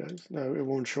those two guys. Now it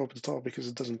won't show up at the top because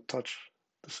it doesn't touch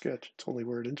the sketch. It's only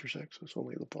where it intersects, so it's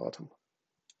only at the bottom.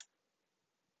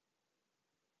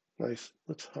 Nice.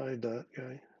 Let's hide that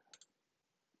guy.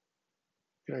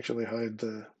 You can actually hide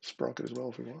the sprocket as well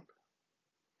if we want.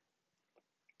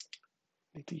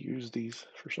 Need to use these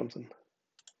for something.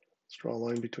 Let's draw a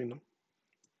line between them.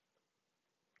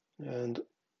 And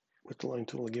with the line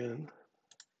tool again,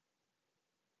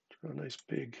 draw a nice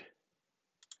big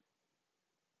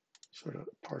sort of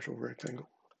partial rectangle.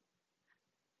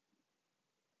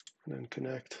 And then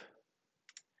connect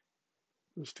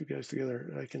those two guys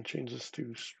together. I can change this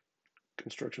to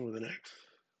construction with an X.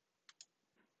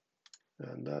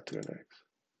 And that to an X.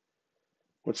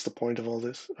 What's the point of all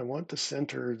this? I want to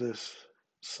center this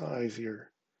size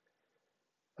here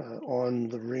on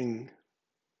the ring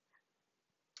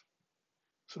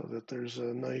so that there's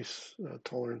a nice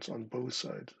tolerance on both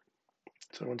sides.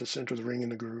 So I want to center the ring in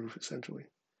the groove, essentially.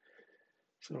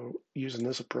 So using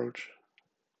this approach,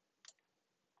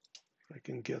 I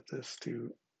can get this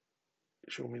to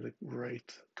show me the right,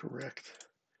 correct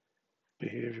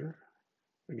behavior.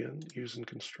 Again, using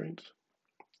constraints,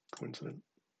 coincident,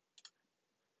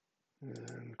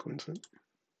 and coincident.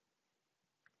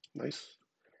 Nice.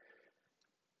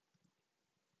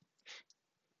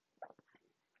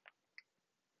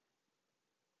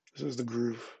 This is the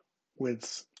groove,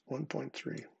 width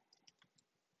 1.3.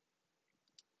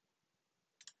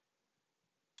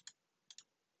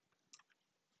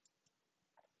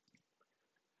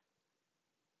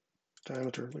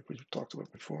 Diameter, like we talked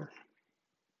about before.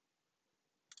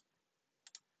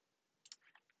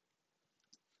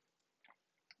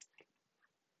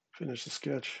 Finish the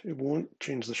sketch. It won't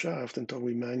change the shaft until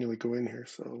we manually go in here,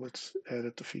 so let's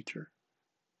edit the feature.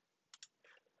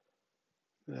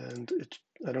 And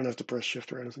I don't have to press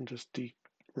shift or anything, just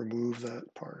remove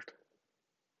that part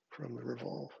from the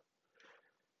revolve.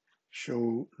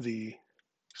 Show the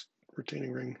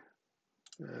retaining ring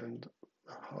and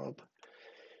the hub.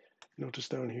 Notice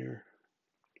down here,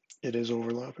 it is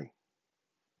overlapping,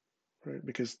 right?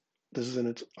 Because this is in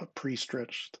its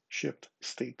pre-stretched shipped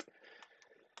state.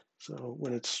 So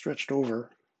when it's stretched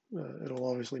over, it'll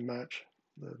obviously match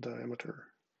the diameter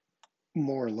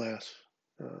more or less.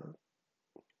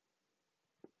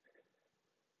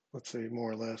 Let's say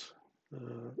more or less.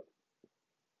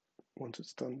 Once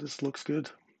it's done, this looks good,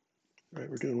 right?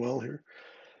 We're doing well here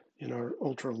in our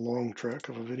ultra long track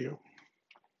of a video.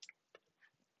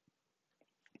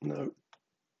 Now,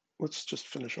 let's just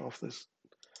finish off this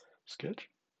sketch.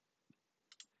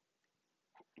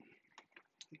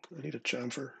 I need a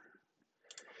chamfer.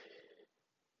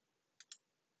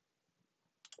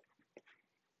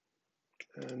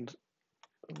 And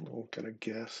we'll kind of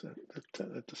guess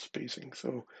at the spacing.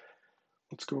 So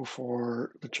let's go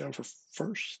for the chamfer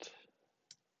first.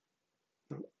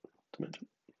 No, dimension.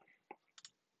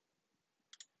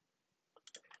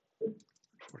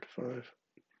 45.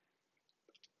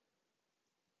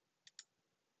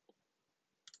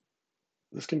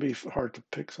 This can be hard to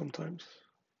pick sometimes.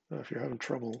 If you're having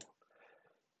trouble,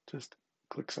 just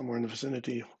click somewhere in the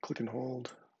vicinity, click and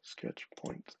hold, sketch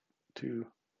point to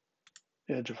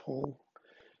edge of hole.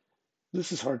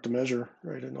 This is hard to measure,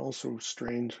 right, and also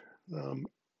strange.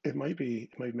 It might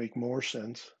make more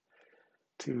sense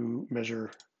to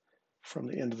measure from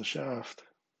the end of the shaft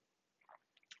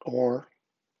or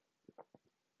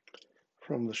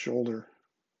from the shoulder.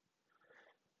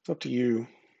 It's up to you.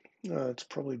 It's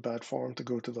probably bad form to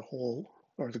go to the hole,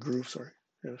 or the groove, sorry,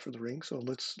 for the ring. So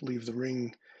let's leave the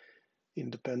ring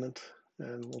independent,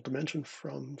 and we'll dimension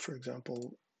from, for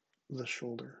example, the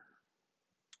shoulder.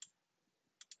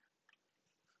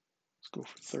 Let's go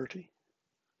for 30.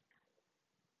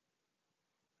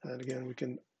 And again, we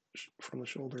can, from the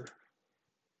shoulder,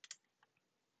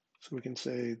 so we can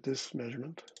say this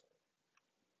measurement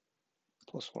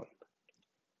 +1.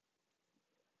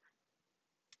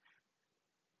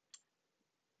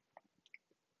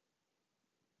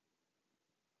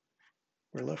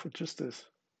 We're left with just this,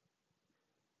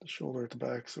 the shoulder at the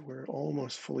back, so we're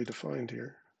almost fully defined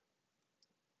here.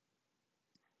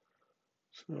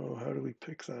 So how do we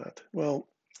pick that? Well,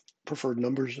 preferred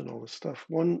numbers and all this stuff.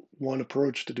 One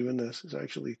approach to doing this is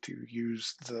actually to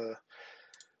use the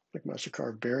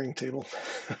MasterCard bearing table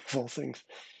of all things.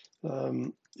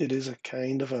 It is a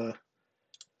kind of a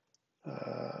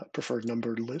preferred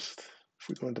numbered list. If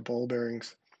we go into ball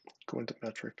bearings, go into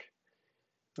metric.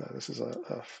 This is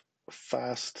a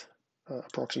fast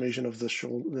approximation of the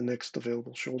shoulder, the next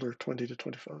available shoulder, 20 to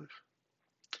 25.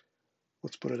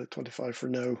 Let's put it at 25 for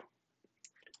now.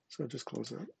 So just close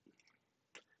that.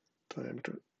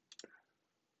 Diameter.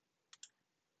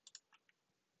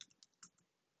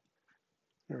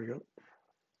 There we go.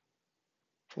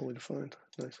 Fully defined.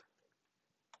 Nice.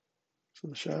 So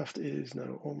the shaft is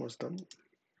now almost done.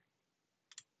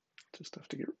 Just have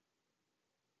to get.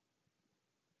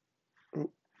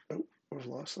 Oh, I've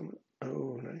lost some.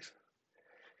 Oh, nice.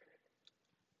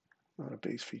 Not a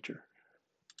base feature.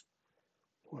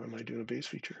 Why am I doing a base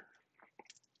feature?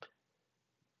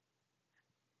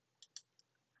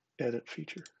 Edit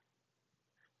feature.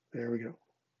 There we go.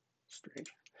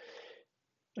 Strange.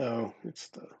 Oh, it's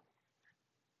the.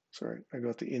 Sorry, I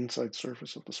got the inside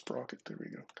surface of the sprocket. There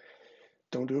we go.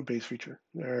 Don't do a base feature.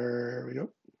 There we go.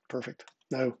 Perfect.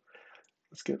 Now,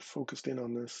 let's get focused in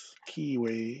on this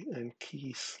keyway and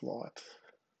key slot.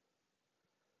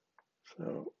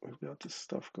 So we've got this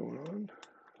stuff going on.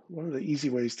 One of the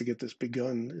easy ways to get this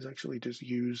begun is actually just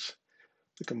use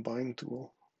the combine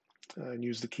tool and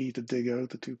use the key to dig out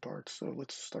the two parts. So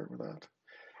let's start with that.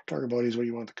 Target body is what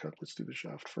you want to cut. Let's do the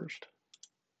shaft first.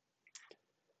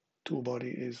 Tool body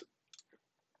is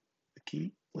the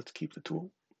key. Let's keep the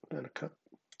tool and a cut.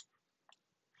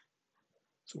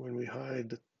 So when we hide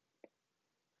the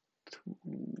tool,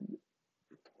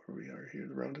 where we are here,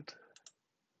 the rounded,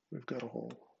 we've got a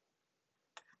hole.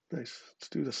 Nice. Let's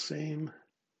do the same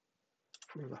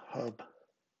for the hub.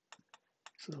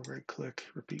 So right click,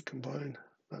 repeat combine.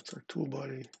 That's our tool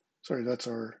body. Sorry, that's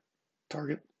our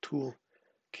target tool,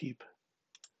 keep.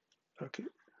 Okay.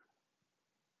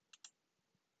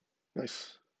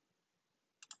 Nice.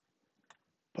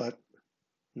 But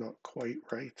not quite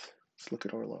right. Let's look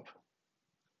at Orlov.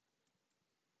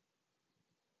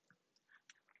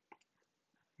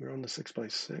 We're on the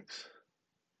 6x6.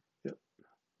 Yep.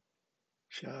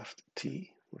 Shaft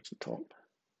T, what's the top?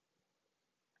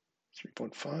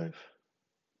 3.5.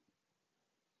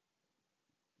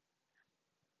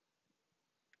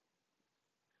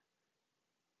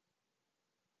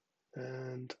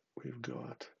 And we've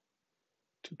got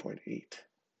 2.8.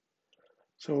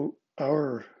 So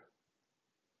our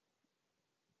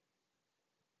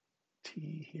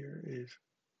T here is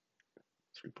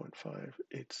 3.5.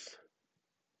 It's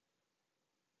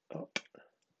up.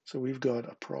 So we've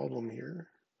got a problem here.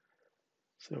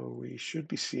 So we should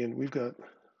be seeing, we've got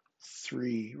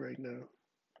 3 right now.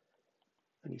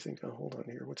 And you think, oh, hold on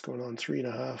here, what's going on?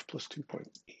 3.5 plus 2.8,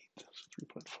 so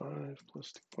 3.5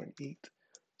 plus 2.8,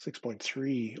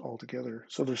 6.3 altogether.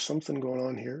 So there's something going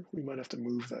on here. We might have to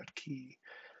move that key.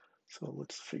 So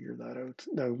let's figure that out.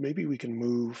 Now, maybe we can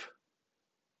move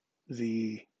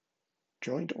the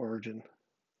joint origin.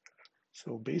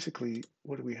 So basically,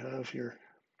 what do we have here?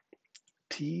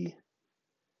 T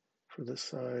for this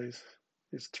size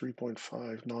is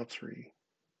 3.5, not 3.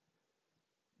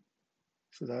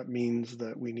 So that means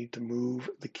that we need to move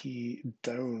the key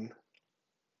down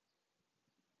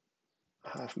a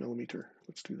 0.5 millimeter.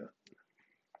 Let's do that.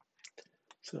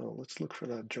 So let's look for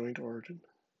that joint origin.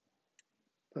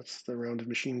 That's the rounded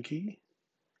machine key.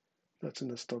 That's in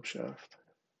the stub shaft.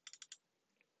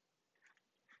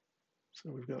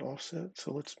 So we've got offset.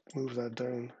 So let's move that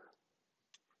down.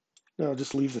 No,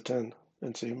 just leave the 10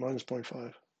 and say minus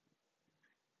 0.5.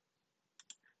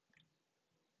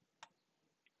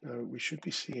 Now we should be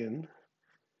seeing,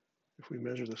 if we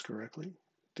measure this correctly,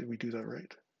 did we do that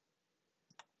right?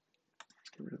 Let's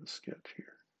get rid of the sketch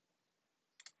here.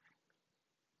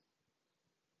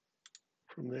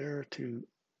 From there to,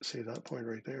 say, that point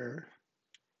right there,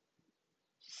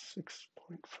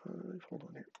 6.5, hold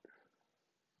on here,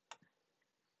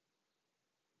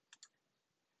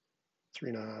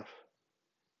 3.5.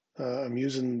 I'm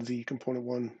using the component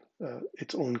one,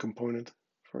 its own component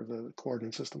for the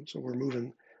coordinate system. So we're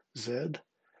moving Z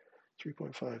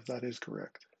 3.5, that is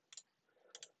correct.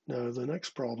 Now the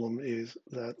next problem is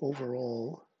that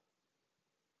overall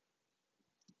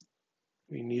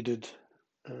we needed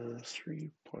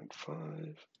 3.5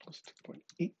 plus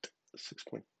 2.8,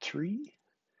 6.3.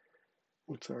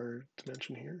 What's our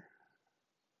dimension here?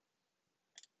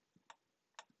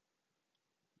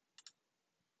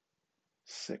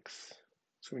 6.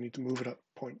 So we need to move it up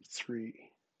 0.3.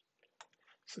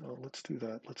 So let's do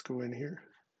that. Let's go in here,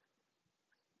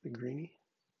 the greenie.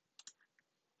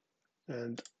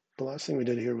 And the last thing we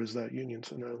did here was that union.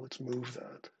 So now let's move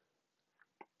that.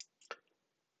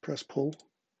 Press pull.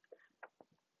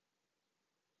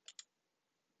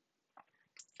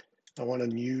 I want a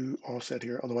new offset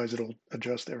here, otherwise it'll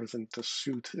adjust everything to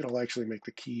suit. It'll actually make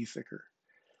the key thicker.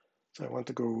 So I want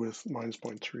to go with minus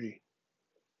 0.3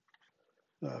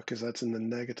 because that's in the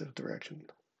negative direction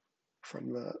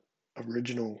from the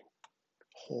original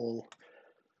whole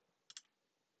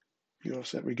view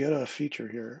offset. We get a feature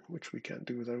here, which we can't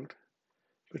do without.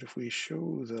 But if we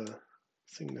show the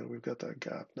thing now, we've got that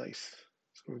gap, nice.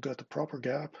 So we've got the proper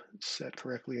gap set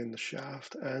correctly in the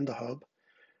shaft and the hub.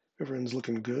 Everyone's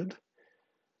looking good,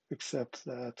 except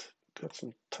that got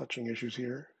some touching issues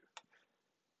here.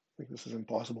 I think this is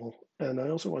impossible. And I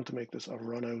also want to make this a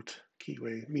run out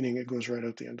keyway, meaning it goes right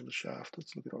out the end of the shaft.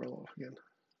 Let's look at Orloff again.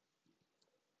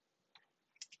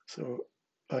 So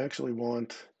I actually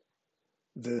want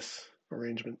this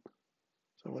arrangement.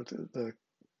 So I want the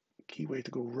keyway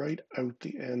to go right out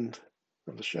the end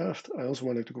of the shaft. I also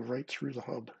want it to go right through the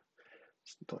hub.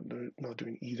 It's not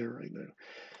doing either right now.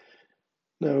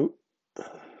 Now,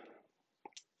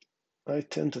 I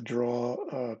tend to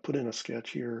draw, put in a sketch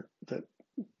here that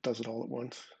does it all at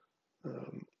once.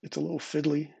 It's a little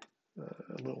fiddly,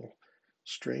 a little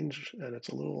strange, and it's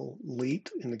a little late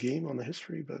in the game on the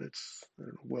history, but it's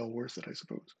well worth it, I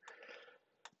suppose.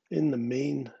 In the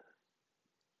main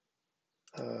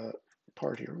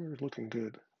part here, we're looking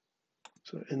good.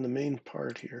 So in the main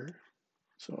part here,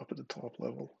 so up at the top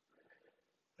level,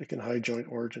 I can hide joint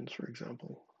origins, for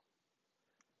example.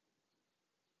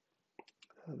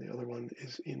 The other one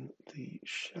is in the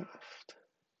shaft.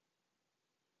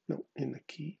 No, in the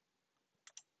key.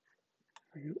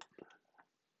 There you go.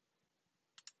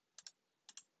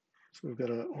 So we've got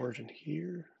an origin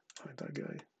here. Hide that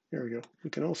guy. There we go.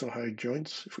 We can also hide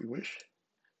joints if we wish.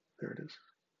 There it is.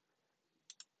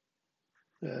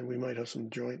 And we might have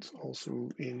some joints also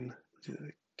in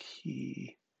the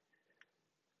key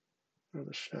or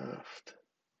the shaft.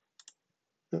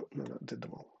 No, that did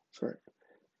them all. Sorry.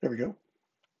 There we go.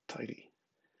 Tidy.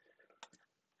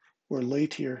 We're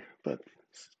late here, but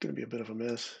it's going to be a bit of a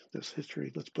mess, this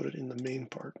history. Let's put it in the main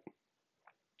part.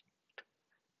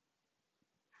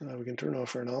 We can turn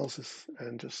off our analysis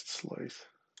and just slice.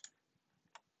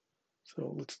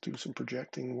 So let's do some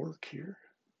projecting work here.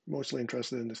 Mostly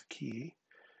interested in this key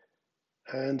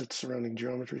and its surrounding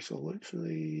geometry. So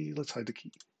actually, let's hide the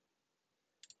key.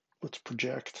 Let's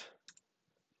project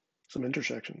some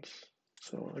intersections.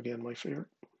 So again, my favorite.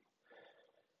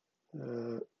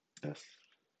 S,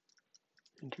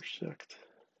 intersect.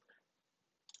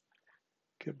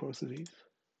 Get both of these.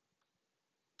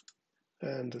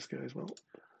 And this guy as well.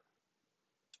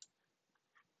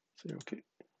 Say okay.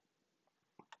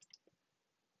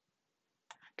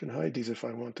 Can hide these if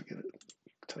I want to get it,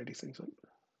 tidy things up.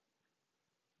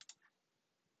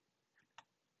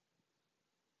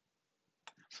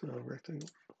 So rectangle.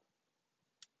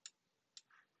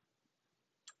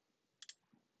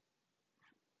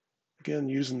 Again,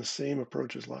 using the same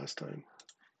approach as last time.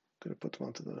 I'm going to put them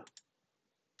onto the.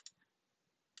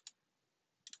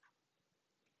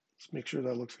 Let's make sure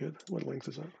that looks good. What length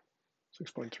is that?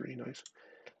 6.3, nice.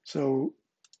 So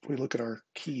if we look at our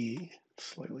key, it's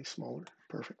slightly smaller.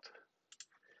 Perfect.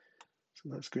 So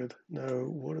that's good. Now,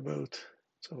 what about,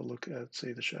 let's have a look at,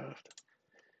 say, the shaft.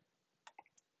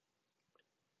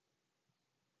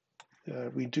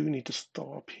 We do need to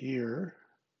stop here,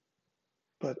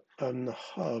 but on the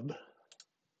hub,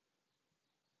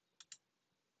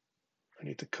 I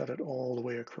need to cut it all the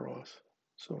way across.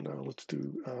 So now let's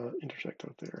do intersect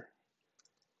out there.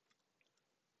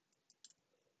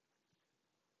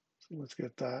 So let's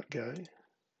get that guy.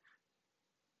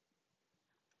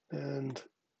 And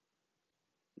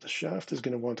the shaft is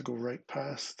going to want to go right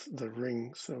past the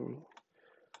ring, so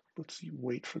let's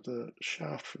wait for the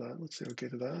shaft for that. Let's say okay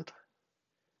to that.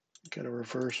 Kind of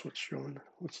reverse what's shown.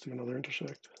 Let's do another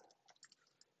intersect.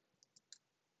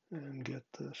 And get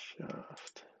the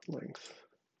shaft length.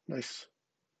 Nice.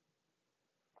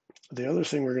 The other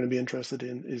thing we're going to be interested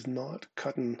in is not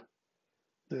cutting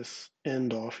this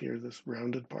end off here, this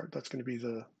rounded part. That's going to be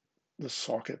the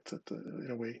socket that in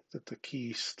a way that the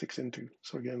key sticks into.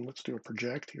 So again, let's do a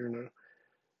project here now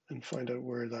and find out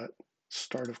where that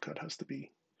start of cut has to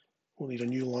be. We'll need a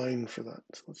new line for that.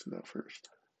 So let's do that first.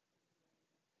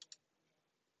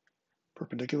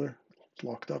 Perpendicular,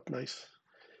 locked up, nice.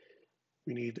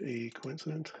 We need a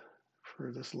coincident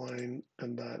for this line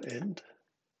and that end.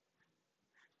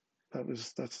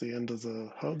 That's the end of the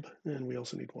hub, and we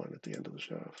also need one at the end of the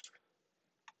shaft.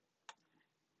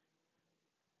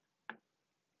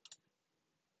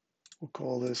 We'll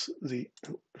call this the,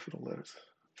 if it'll let us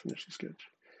finish the sketch,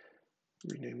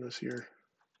 rename this here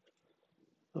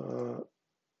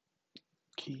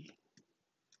key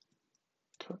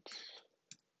cuts,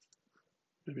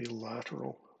 maybe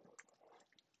lateral.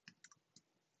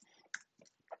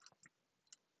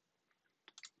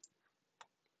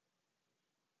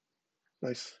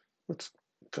 Nice. Let's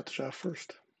cut the shaft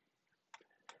first.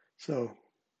 So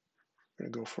we're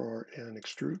going to go for an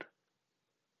extrude.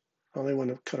 I only want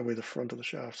to cut away the front of the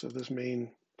shaft, so this main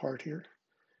part here.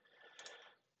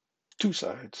 Two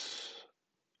sides,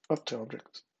 up to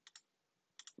object,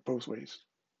 both ways.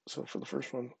 So for the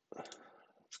first one,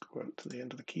 let's go out to the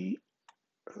end of the key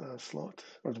slot,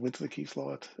 or the width of the key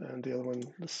slot, and the other one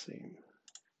the same.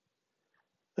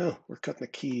 Oh, we're cutting the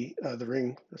key, the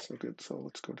ring. That's no good. So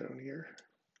let's go down here.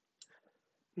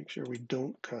 Make sure we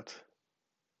don't cut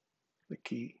the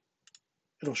key.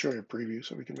 It'll show you a preview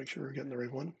so we can make sure we're getting the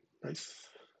right one. Nice.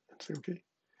 And say okay.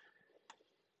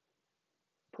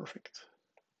 Perfect.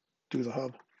 Do the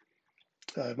hub.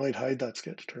 I might hide that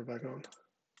sketch, turn it back on.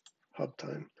 Hub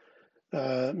time.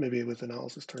 Maybe with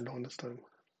analysis turned on this time.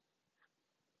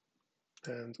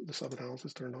 And the sub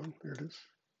analysis turned on. There it is.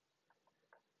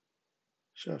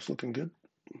 Shaft's looking good.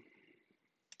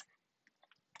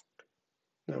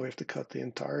 Now we have to cut the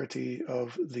entirety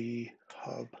of the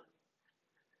hub.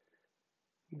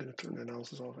 I'm going to turn the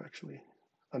analysis off actually.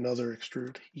 Another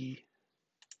extrude, E.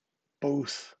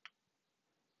 Both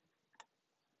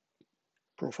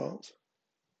profiles.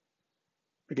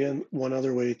 Again, one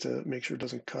other way to make sure it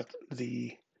doesn't cut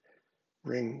the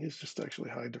ring is just to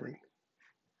actually hide the ring.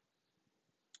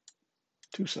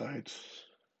 Two sides,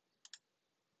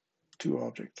 two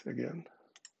object again.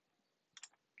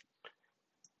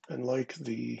 And like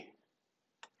the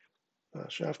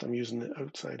shaft, I'm using the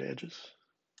outside edges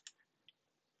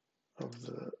of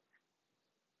the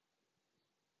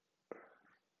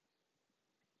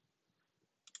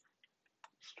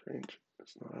strange.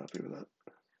 It's not happy with that.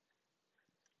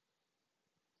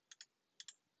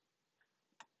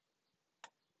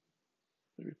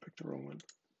 Maybe picked the wrong one.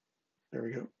 There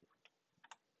we go.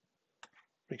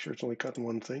 Make sure it's only cutting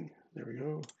one thing. There we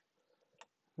go.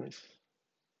 Nice.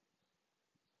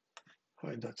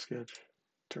 Hide that sketch.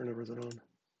 Turn everything on.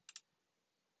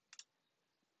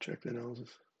 Check the analysis.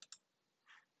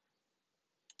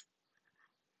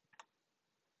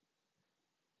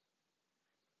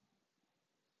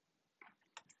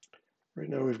 Right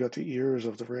now we've got the ears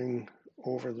of the ring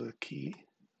over the key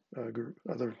group,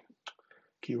 other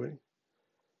keyway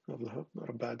of the hub. Not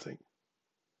a bad thing.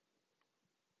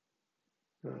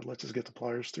 Let's just get the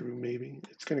pliers through. Maybe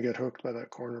it's going to get hooked by that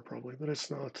corner probably, but it's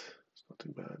not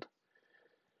too bad.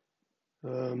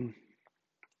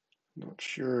 Not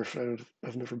sure if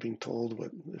I've never been told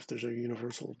what if there's a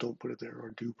universal don't put it there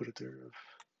or do put it there.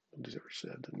 Nobody's ever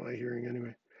said in my hearing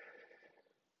anyway.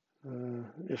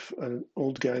 If an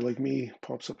old guy like me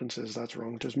pops up and says that's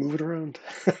wrong, just move it around.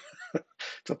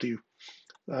 It's up to you.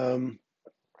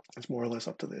 It's more or less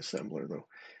up to the assembler though.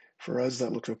 For us,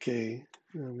 that looks okay.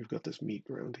 We've got this meat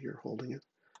around here holding it.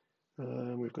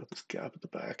 We've got this gap at the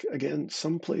back. Again,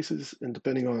 some places, and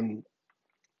depending on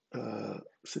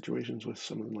situations with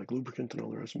some of them like lubricant and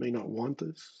all the rest, may not want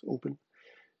this open.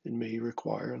 It may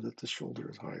require that the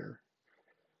shoulder is higher.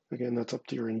 Again, that's up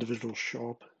to your individual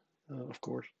shop, of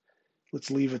course. Let's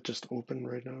leave it just open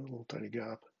right now, a little tiny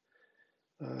gap.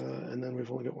 And then we've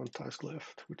only got one task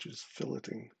left, which is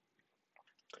filleting.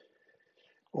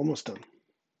 Almost done.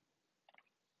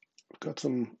 We've got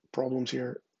some problems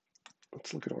here.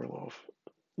 Let's look at Orlov.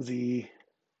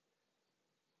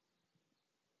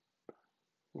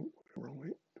 Wrong way.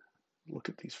 Look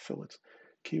at these fillets.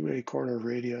 Keyway corner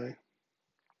radii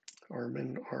our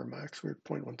min, our max, we're at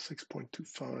 0.16,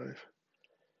 0.25.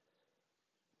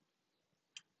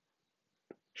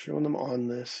 Showing them on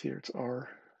this here, it's R.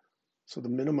 So the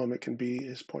minimum it can be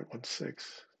is 0.16,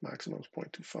 maximum is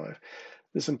 0.25.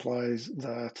 This implies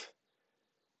that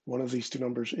one of these two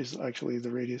numbers is actually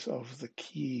the radius of the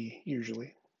key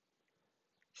usually.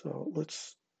 So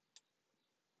let's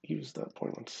use that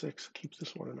 0.16, keep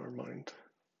this one in our mind.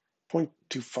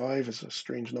 0.25 is a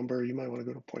strange number. You might want to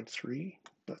go to 0.3,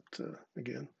 but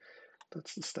again,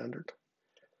 that's the standard.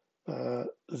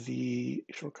 The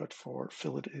shortcut for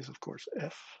fillet is, of course,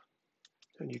 F,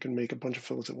 and you can make a bunch of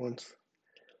fillets at once.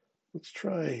 Let's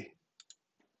try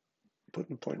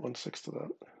putting 0.16 to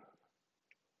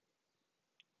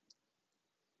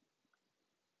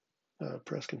that.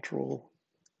 Press Control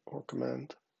or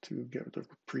Command to get the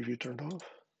preview turned off.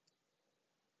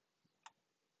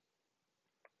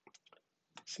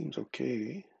 Seems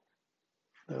okay.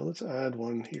 Now let's add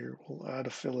one here. We'll add a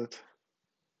fillet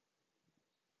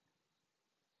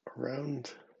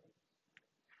around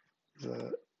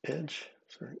the edge,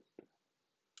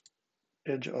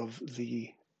 edge of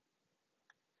the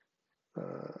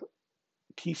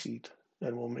key seat,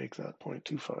 and we'll make that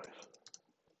 0.25.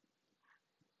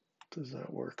 Does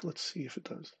that work? Let's see if it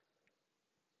does.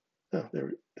 Oh, there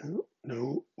we go.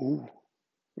 No, ooh,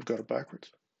 we've got it backwards.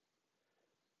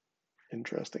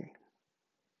 Interesting.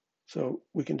 So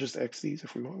we can just X these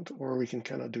if we want, or we can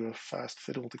kind of do a fast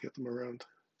fiddle to get them around.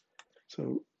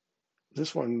 So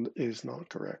this one is not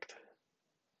correct.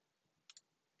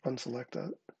 Unselect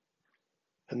that,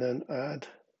 and then add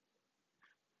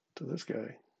to this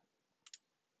guy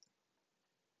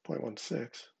 0.16,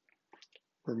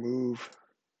 remove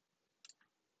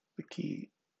the key,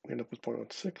 we end up with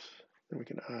 0.16, then we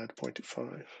can add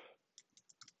 0.25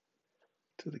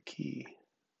 to the key.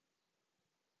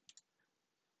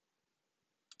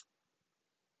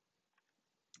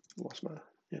 Lost my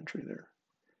entry there.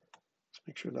 Let's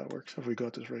make sure that works. Have we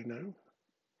got this right now?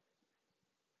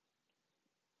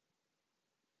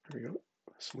 There we go.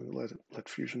 Smooth, let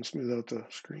Fusion smooth out the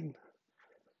screen.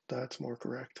 That's more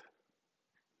correct.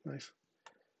 Nice.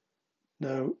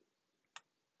 Now,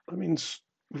 that means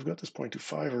we've got this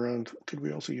 0.25 around. Could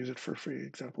we also use it for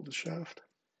example, the shaft?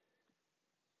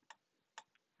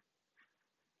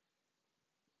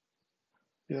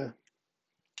 Yeah.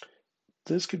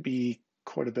 This could be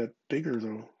quite a bit bigger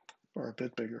though, or a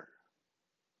bit bigger.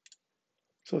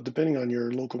 So depending on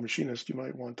your local machinist, you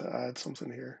might want to add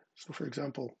something here. So for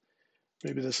example,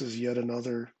 maybe this is yet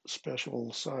another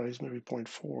special size, maybe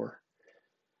 0.4.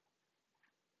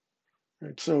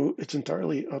 Right, so it's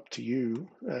entirely up to you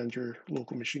and your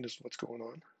local machinist what's going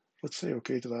on. Let's say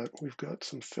okay to that. We've got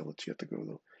some fillets yet to go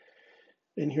though.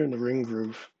 In here in the ring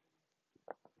groove,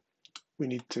 we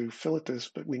need to fillet this,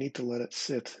 but we need to let it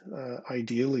sit.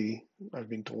 Ideally, I've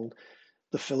been told,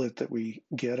 the fillet that we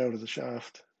get out of the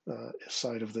shaft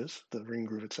side of this, the ring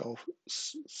groove itself,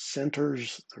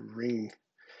 centers the ring.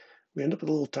 We end up with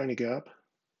a little tiny gap,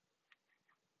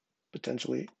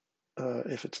 potentially,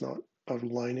 if it's not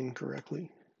aligning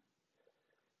correctly.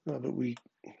 But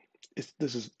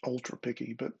this is ultra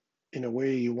picky, but in a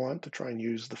way you want to try and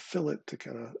use the fillet to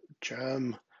kind of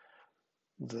jam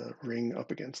the ring up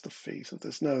against the face of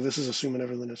this. Now, this is assuming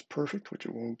everything is perfect, which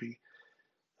it won't be,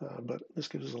 but this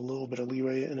gives us a little bit of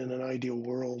leeway, and in an ideal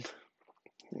world,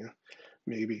 yeah,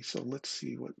 maybe. So let's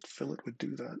see what fillet would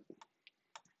do that.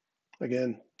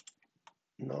 Again,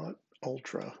 not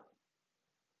ultra.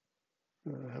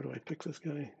 How do I pick this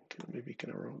guy? Maybe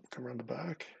can I come around the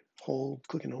back? Hold,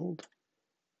 click and hold.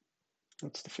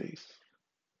 That's the face.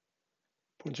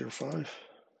 0.05.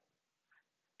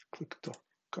 Click to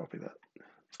copy that.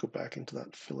 Let's go back into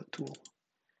that fillet tool.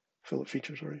 Fillet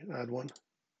feature, sorry, add one.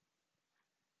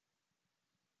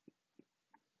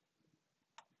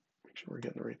 Make sure we're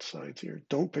getting the right sides here.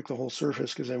 Don't pick the whole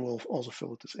surface because then we'll also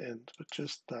fillet this end, but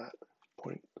just that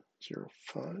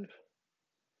 0.05.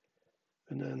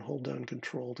 And then hold down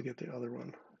Control to get the other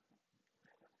one.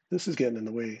 This is getting in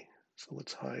the way, so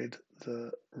let's hide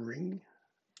the ring.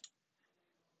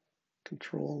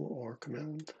 Control or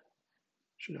Command.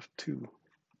 Should have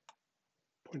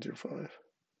 2.05.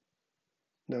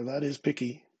 Now that is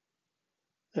picky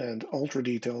and ultra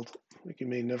detailed. Like you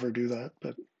may never do that,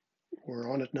 but we're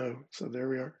on it now. So there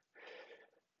we are.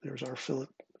 There's our fillet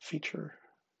feature,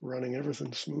 running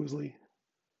everything smoothly.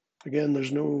 Again,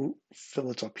 there's no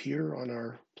fillets up here on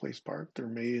our place part. There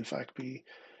may in fact be,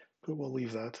 but we'll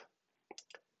leave that.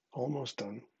 Almost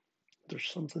done. There's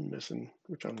something missing,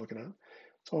 which I'm looking at.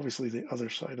 It's obviously the other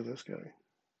side of this guy.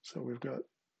 So we've got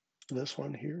this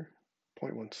one here,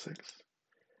 0.16.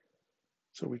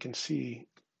 So we can see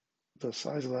the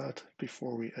size of that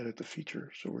before we edit the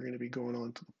feature. So we're going to be going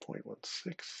on to the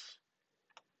 0.16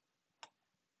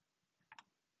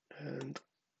 and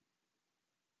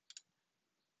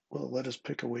well, let us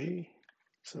pick away.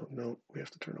 So no, we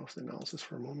have to turn off the analysis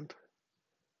for a moment.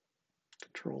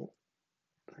 Control,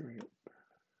 there we go.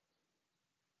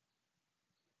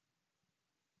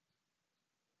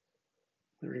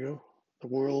 There we go. The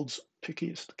world's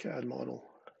pickiest CAD model.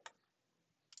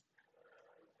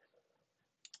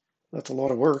 That's a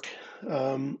lot of work,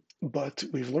 but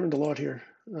we've learned a lot here.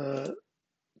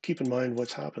 Keep in mind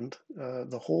what's happened.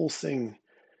 The whole thing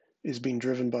is being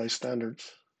driven by standards,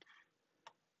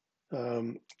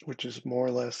 which is more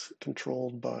or less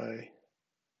controlled by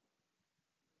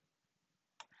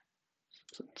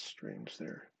something strange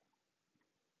there.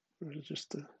 It's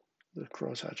just the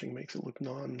cross-hatching makes it look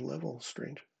non-level,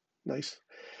 strange. Nice.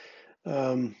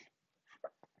 The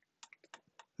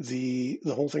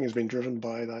whole thing is being driven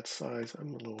by that size.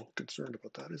 I'm a little concerned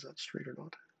about that. Is that straight or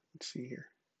not? Let's see here.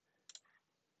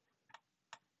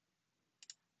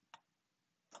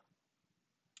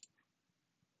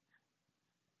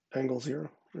 Angle 0,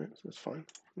 right, so that's fine.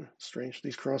 Yeah, strange.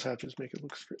 These crosshatches make it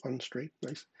look unstraight.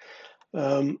 Nice.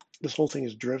 This whole thing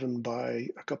is driven by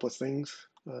a couple of things.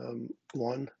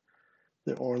 One,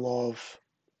 the Orlov,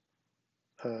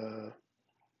 that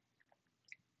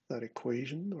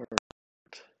equation or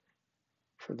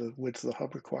for the width of the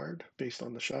hub required based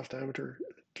on the shaft diameter,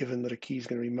 given that a key is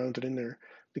going to be mounted in there.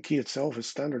 The key itself is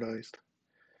standardized.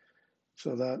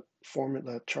 So that format,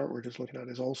 that chart we're just looking at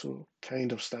is also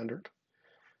kind of standard.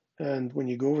 And when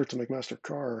you go over to McMaster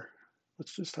Car,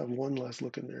 let's just have one last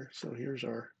look in there. So here's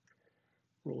our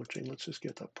roller chain. Let's just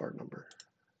get that part number.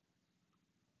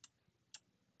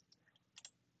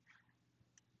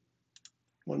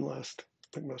 One last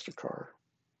McMaster Car.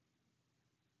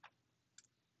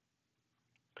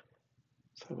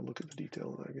 Let's have a look at the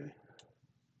detail of that guy.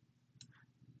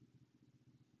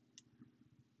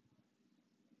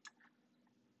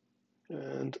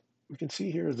 And we can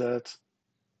see here that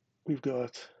we've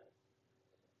got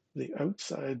the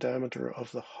outside diameter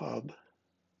of the hub.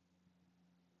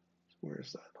 Where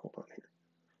is that? Hold on here.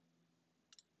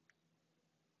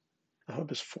 The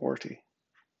hub is 40.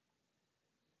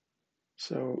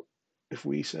 So if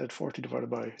we said 40 divided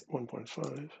by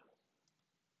 1.5,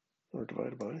 or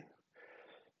divided by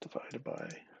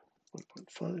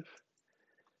 1.5,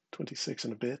 26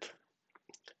 and a bit,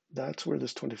 that's where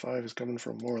this 25 is coming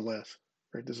from, more or less.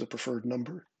 Right? This is a preferred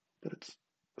number, but it's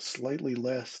slightly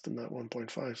less than that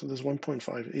 1.5. So this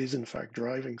 1.5 is in fact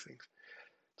driving things.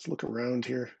 Let's look around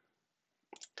here.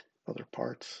 Other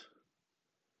parts.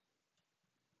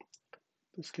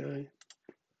 This guy,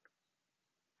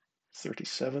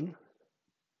 37.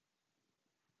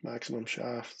 Maximum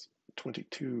shaft,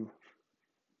 22.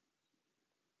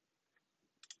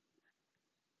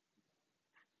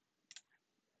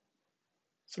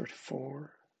 $34.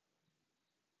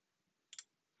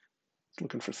 It's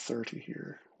looking for 30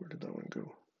 here. Where did that one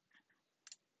go?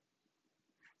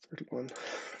 31.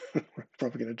 We're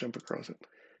probably going to jump across it.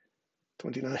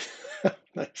 29.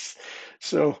 Nice.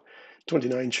 So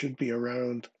 29 should be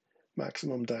around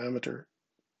maximum diameter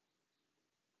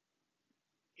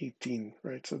 18,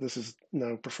 right? So this is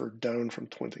now preferred down from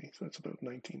 20, so it's about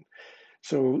 19.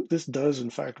 So this does in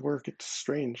fact work. It's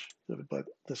strange, but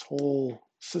this whole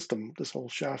system, this whole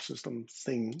shaft system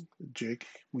thing, jig,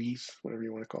 wheeze, whatever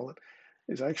you want to call it,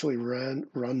 is actually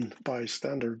run by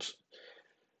standards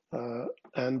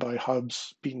and by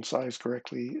hubs being sized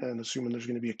correctly and assuming there's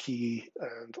going to be a key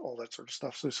and all that sort of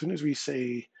stuff. So as soon as we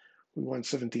say we want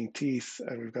 17 teeth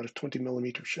and we've got a 20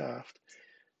 millimeter shaft,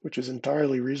 which is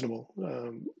entirely reasonable,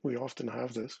 we often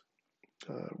have this.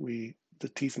 The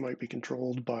teeth might be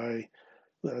controlled by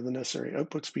the necessary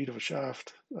output speed of a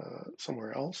shaft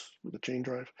somewhere else with a chain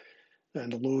drive,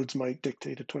 and the loads might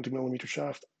dictate a 20 millimeter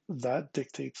shaft. That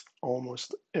dictates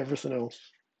almost everything else.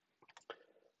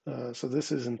 So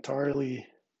this is entirely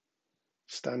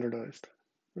standardized.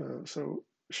 So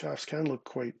shafts can look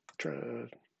quite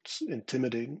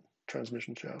intimidating,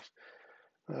 transmission shafts.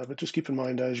 But just keep in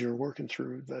mind as you're working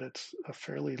through that it's a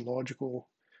fairly logical,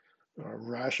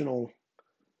 rational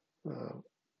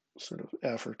sort of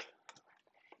effort.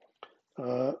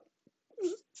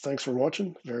 Thanks for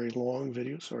watching. Very long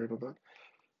video. Sorry about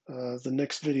that. The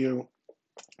next video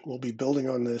will be building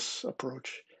on this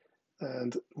approach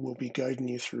and we'll be guiding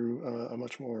you through a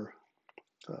much more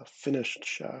finished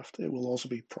shaft. It will also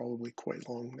be probably quite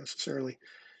long necessarily,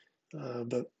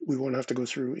 but we won't have to go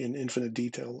through in infinite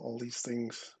detail all these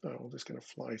things. We'll just kind of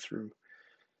fly through.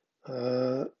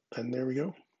 And there we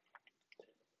go.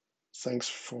 Thanks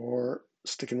for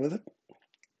sticking with it.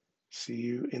 See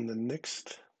you in the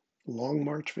next Long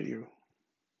March video.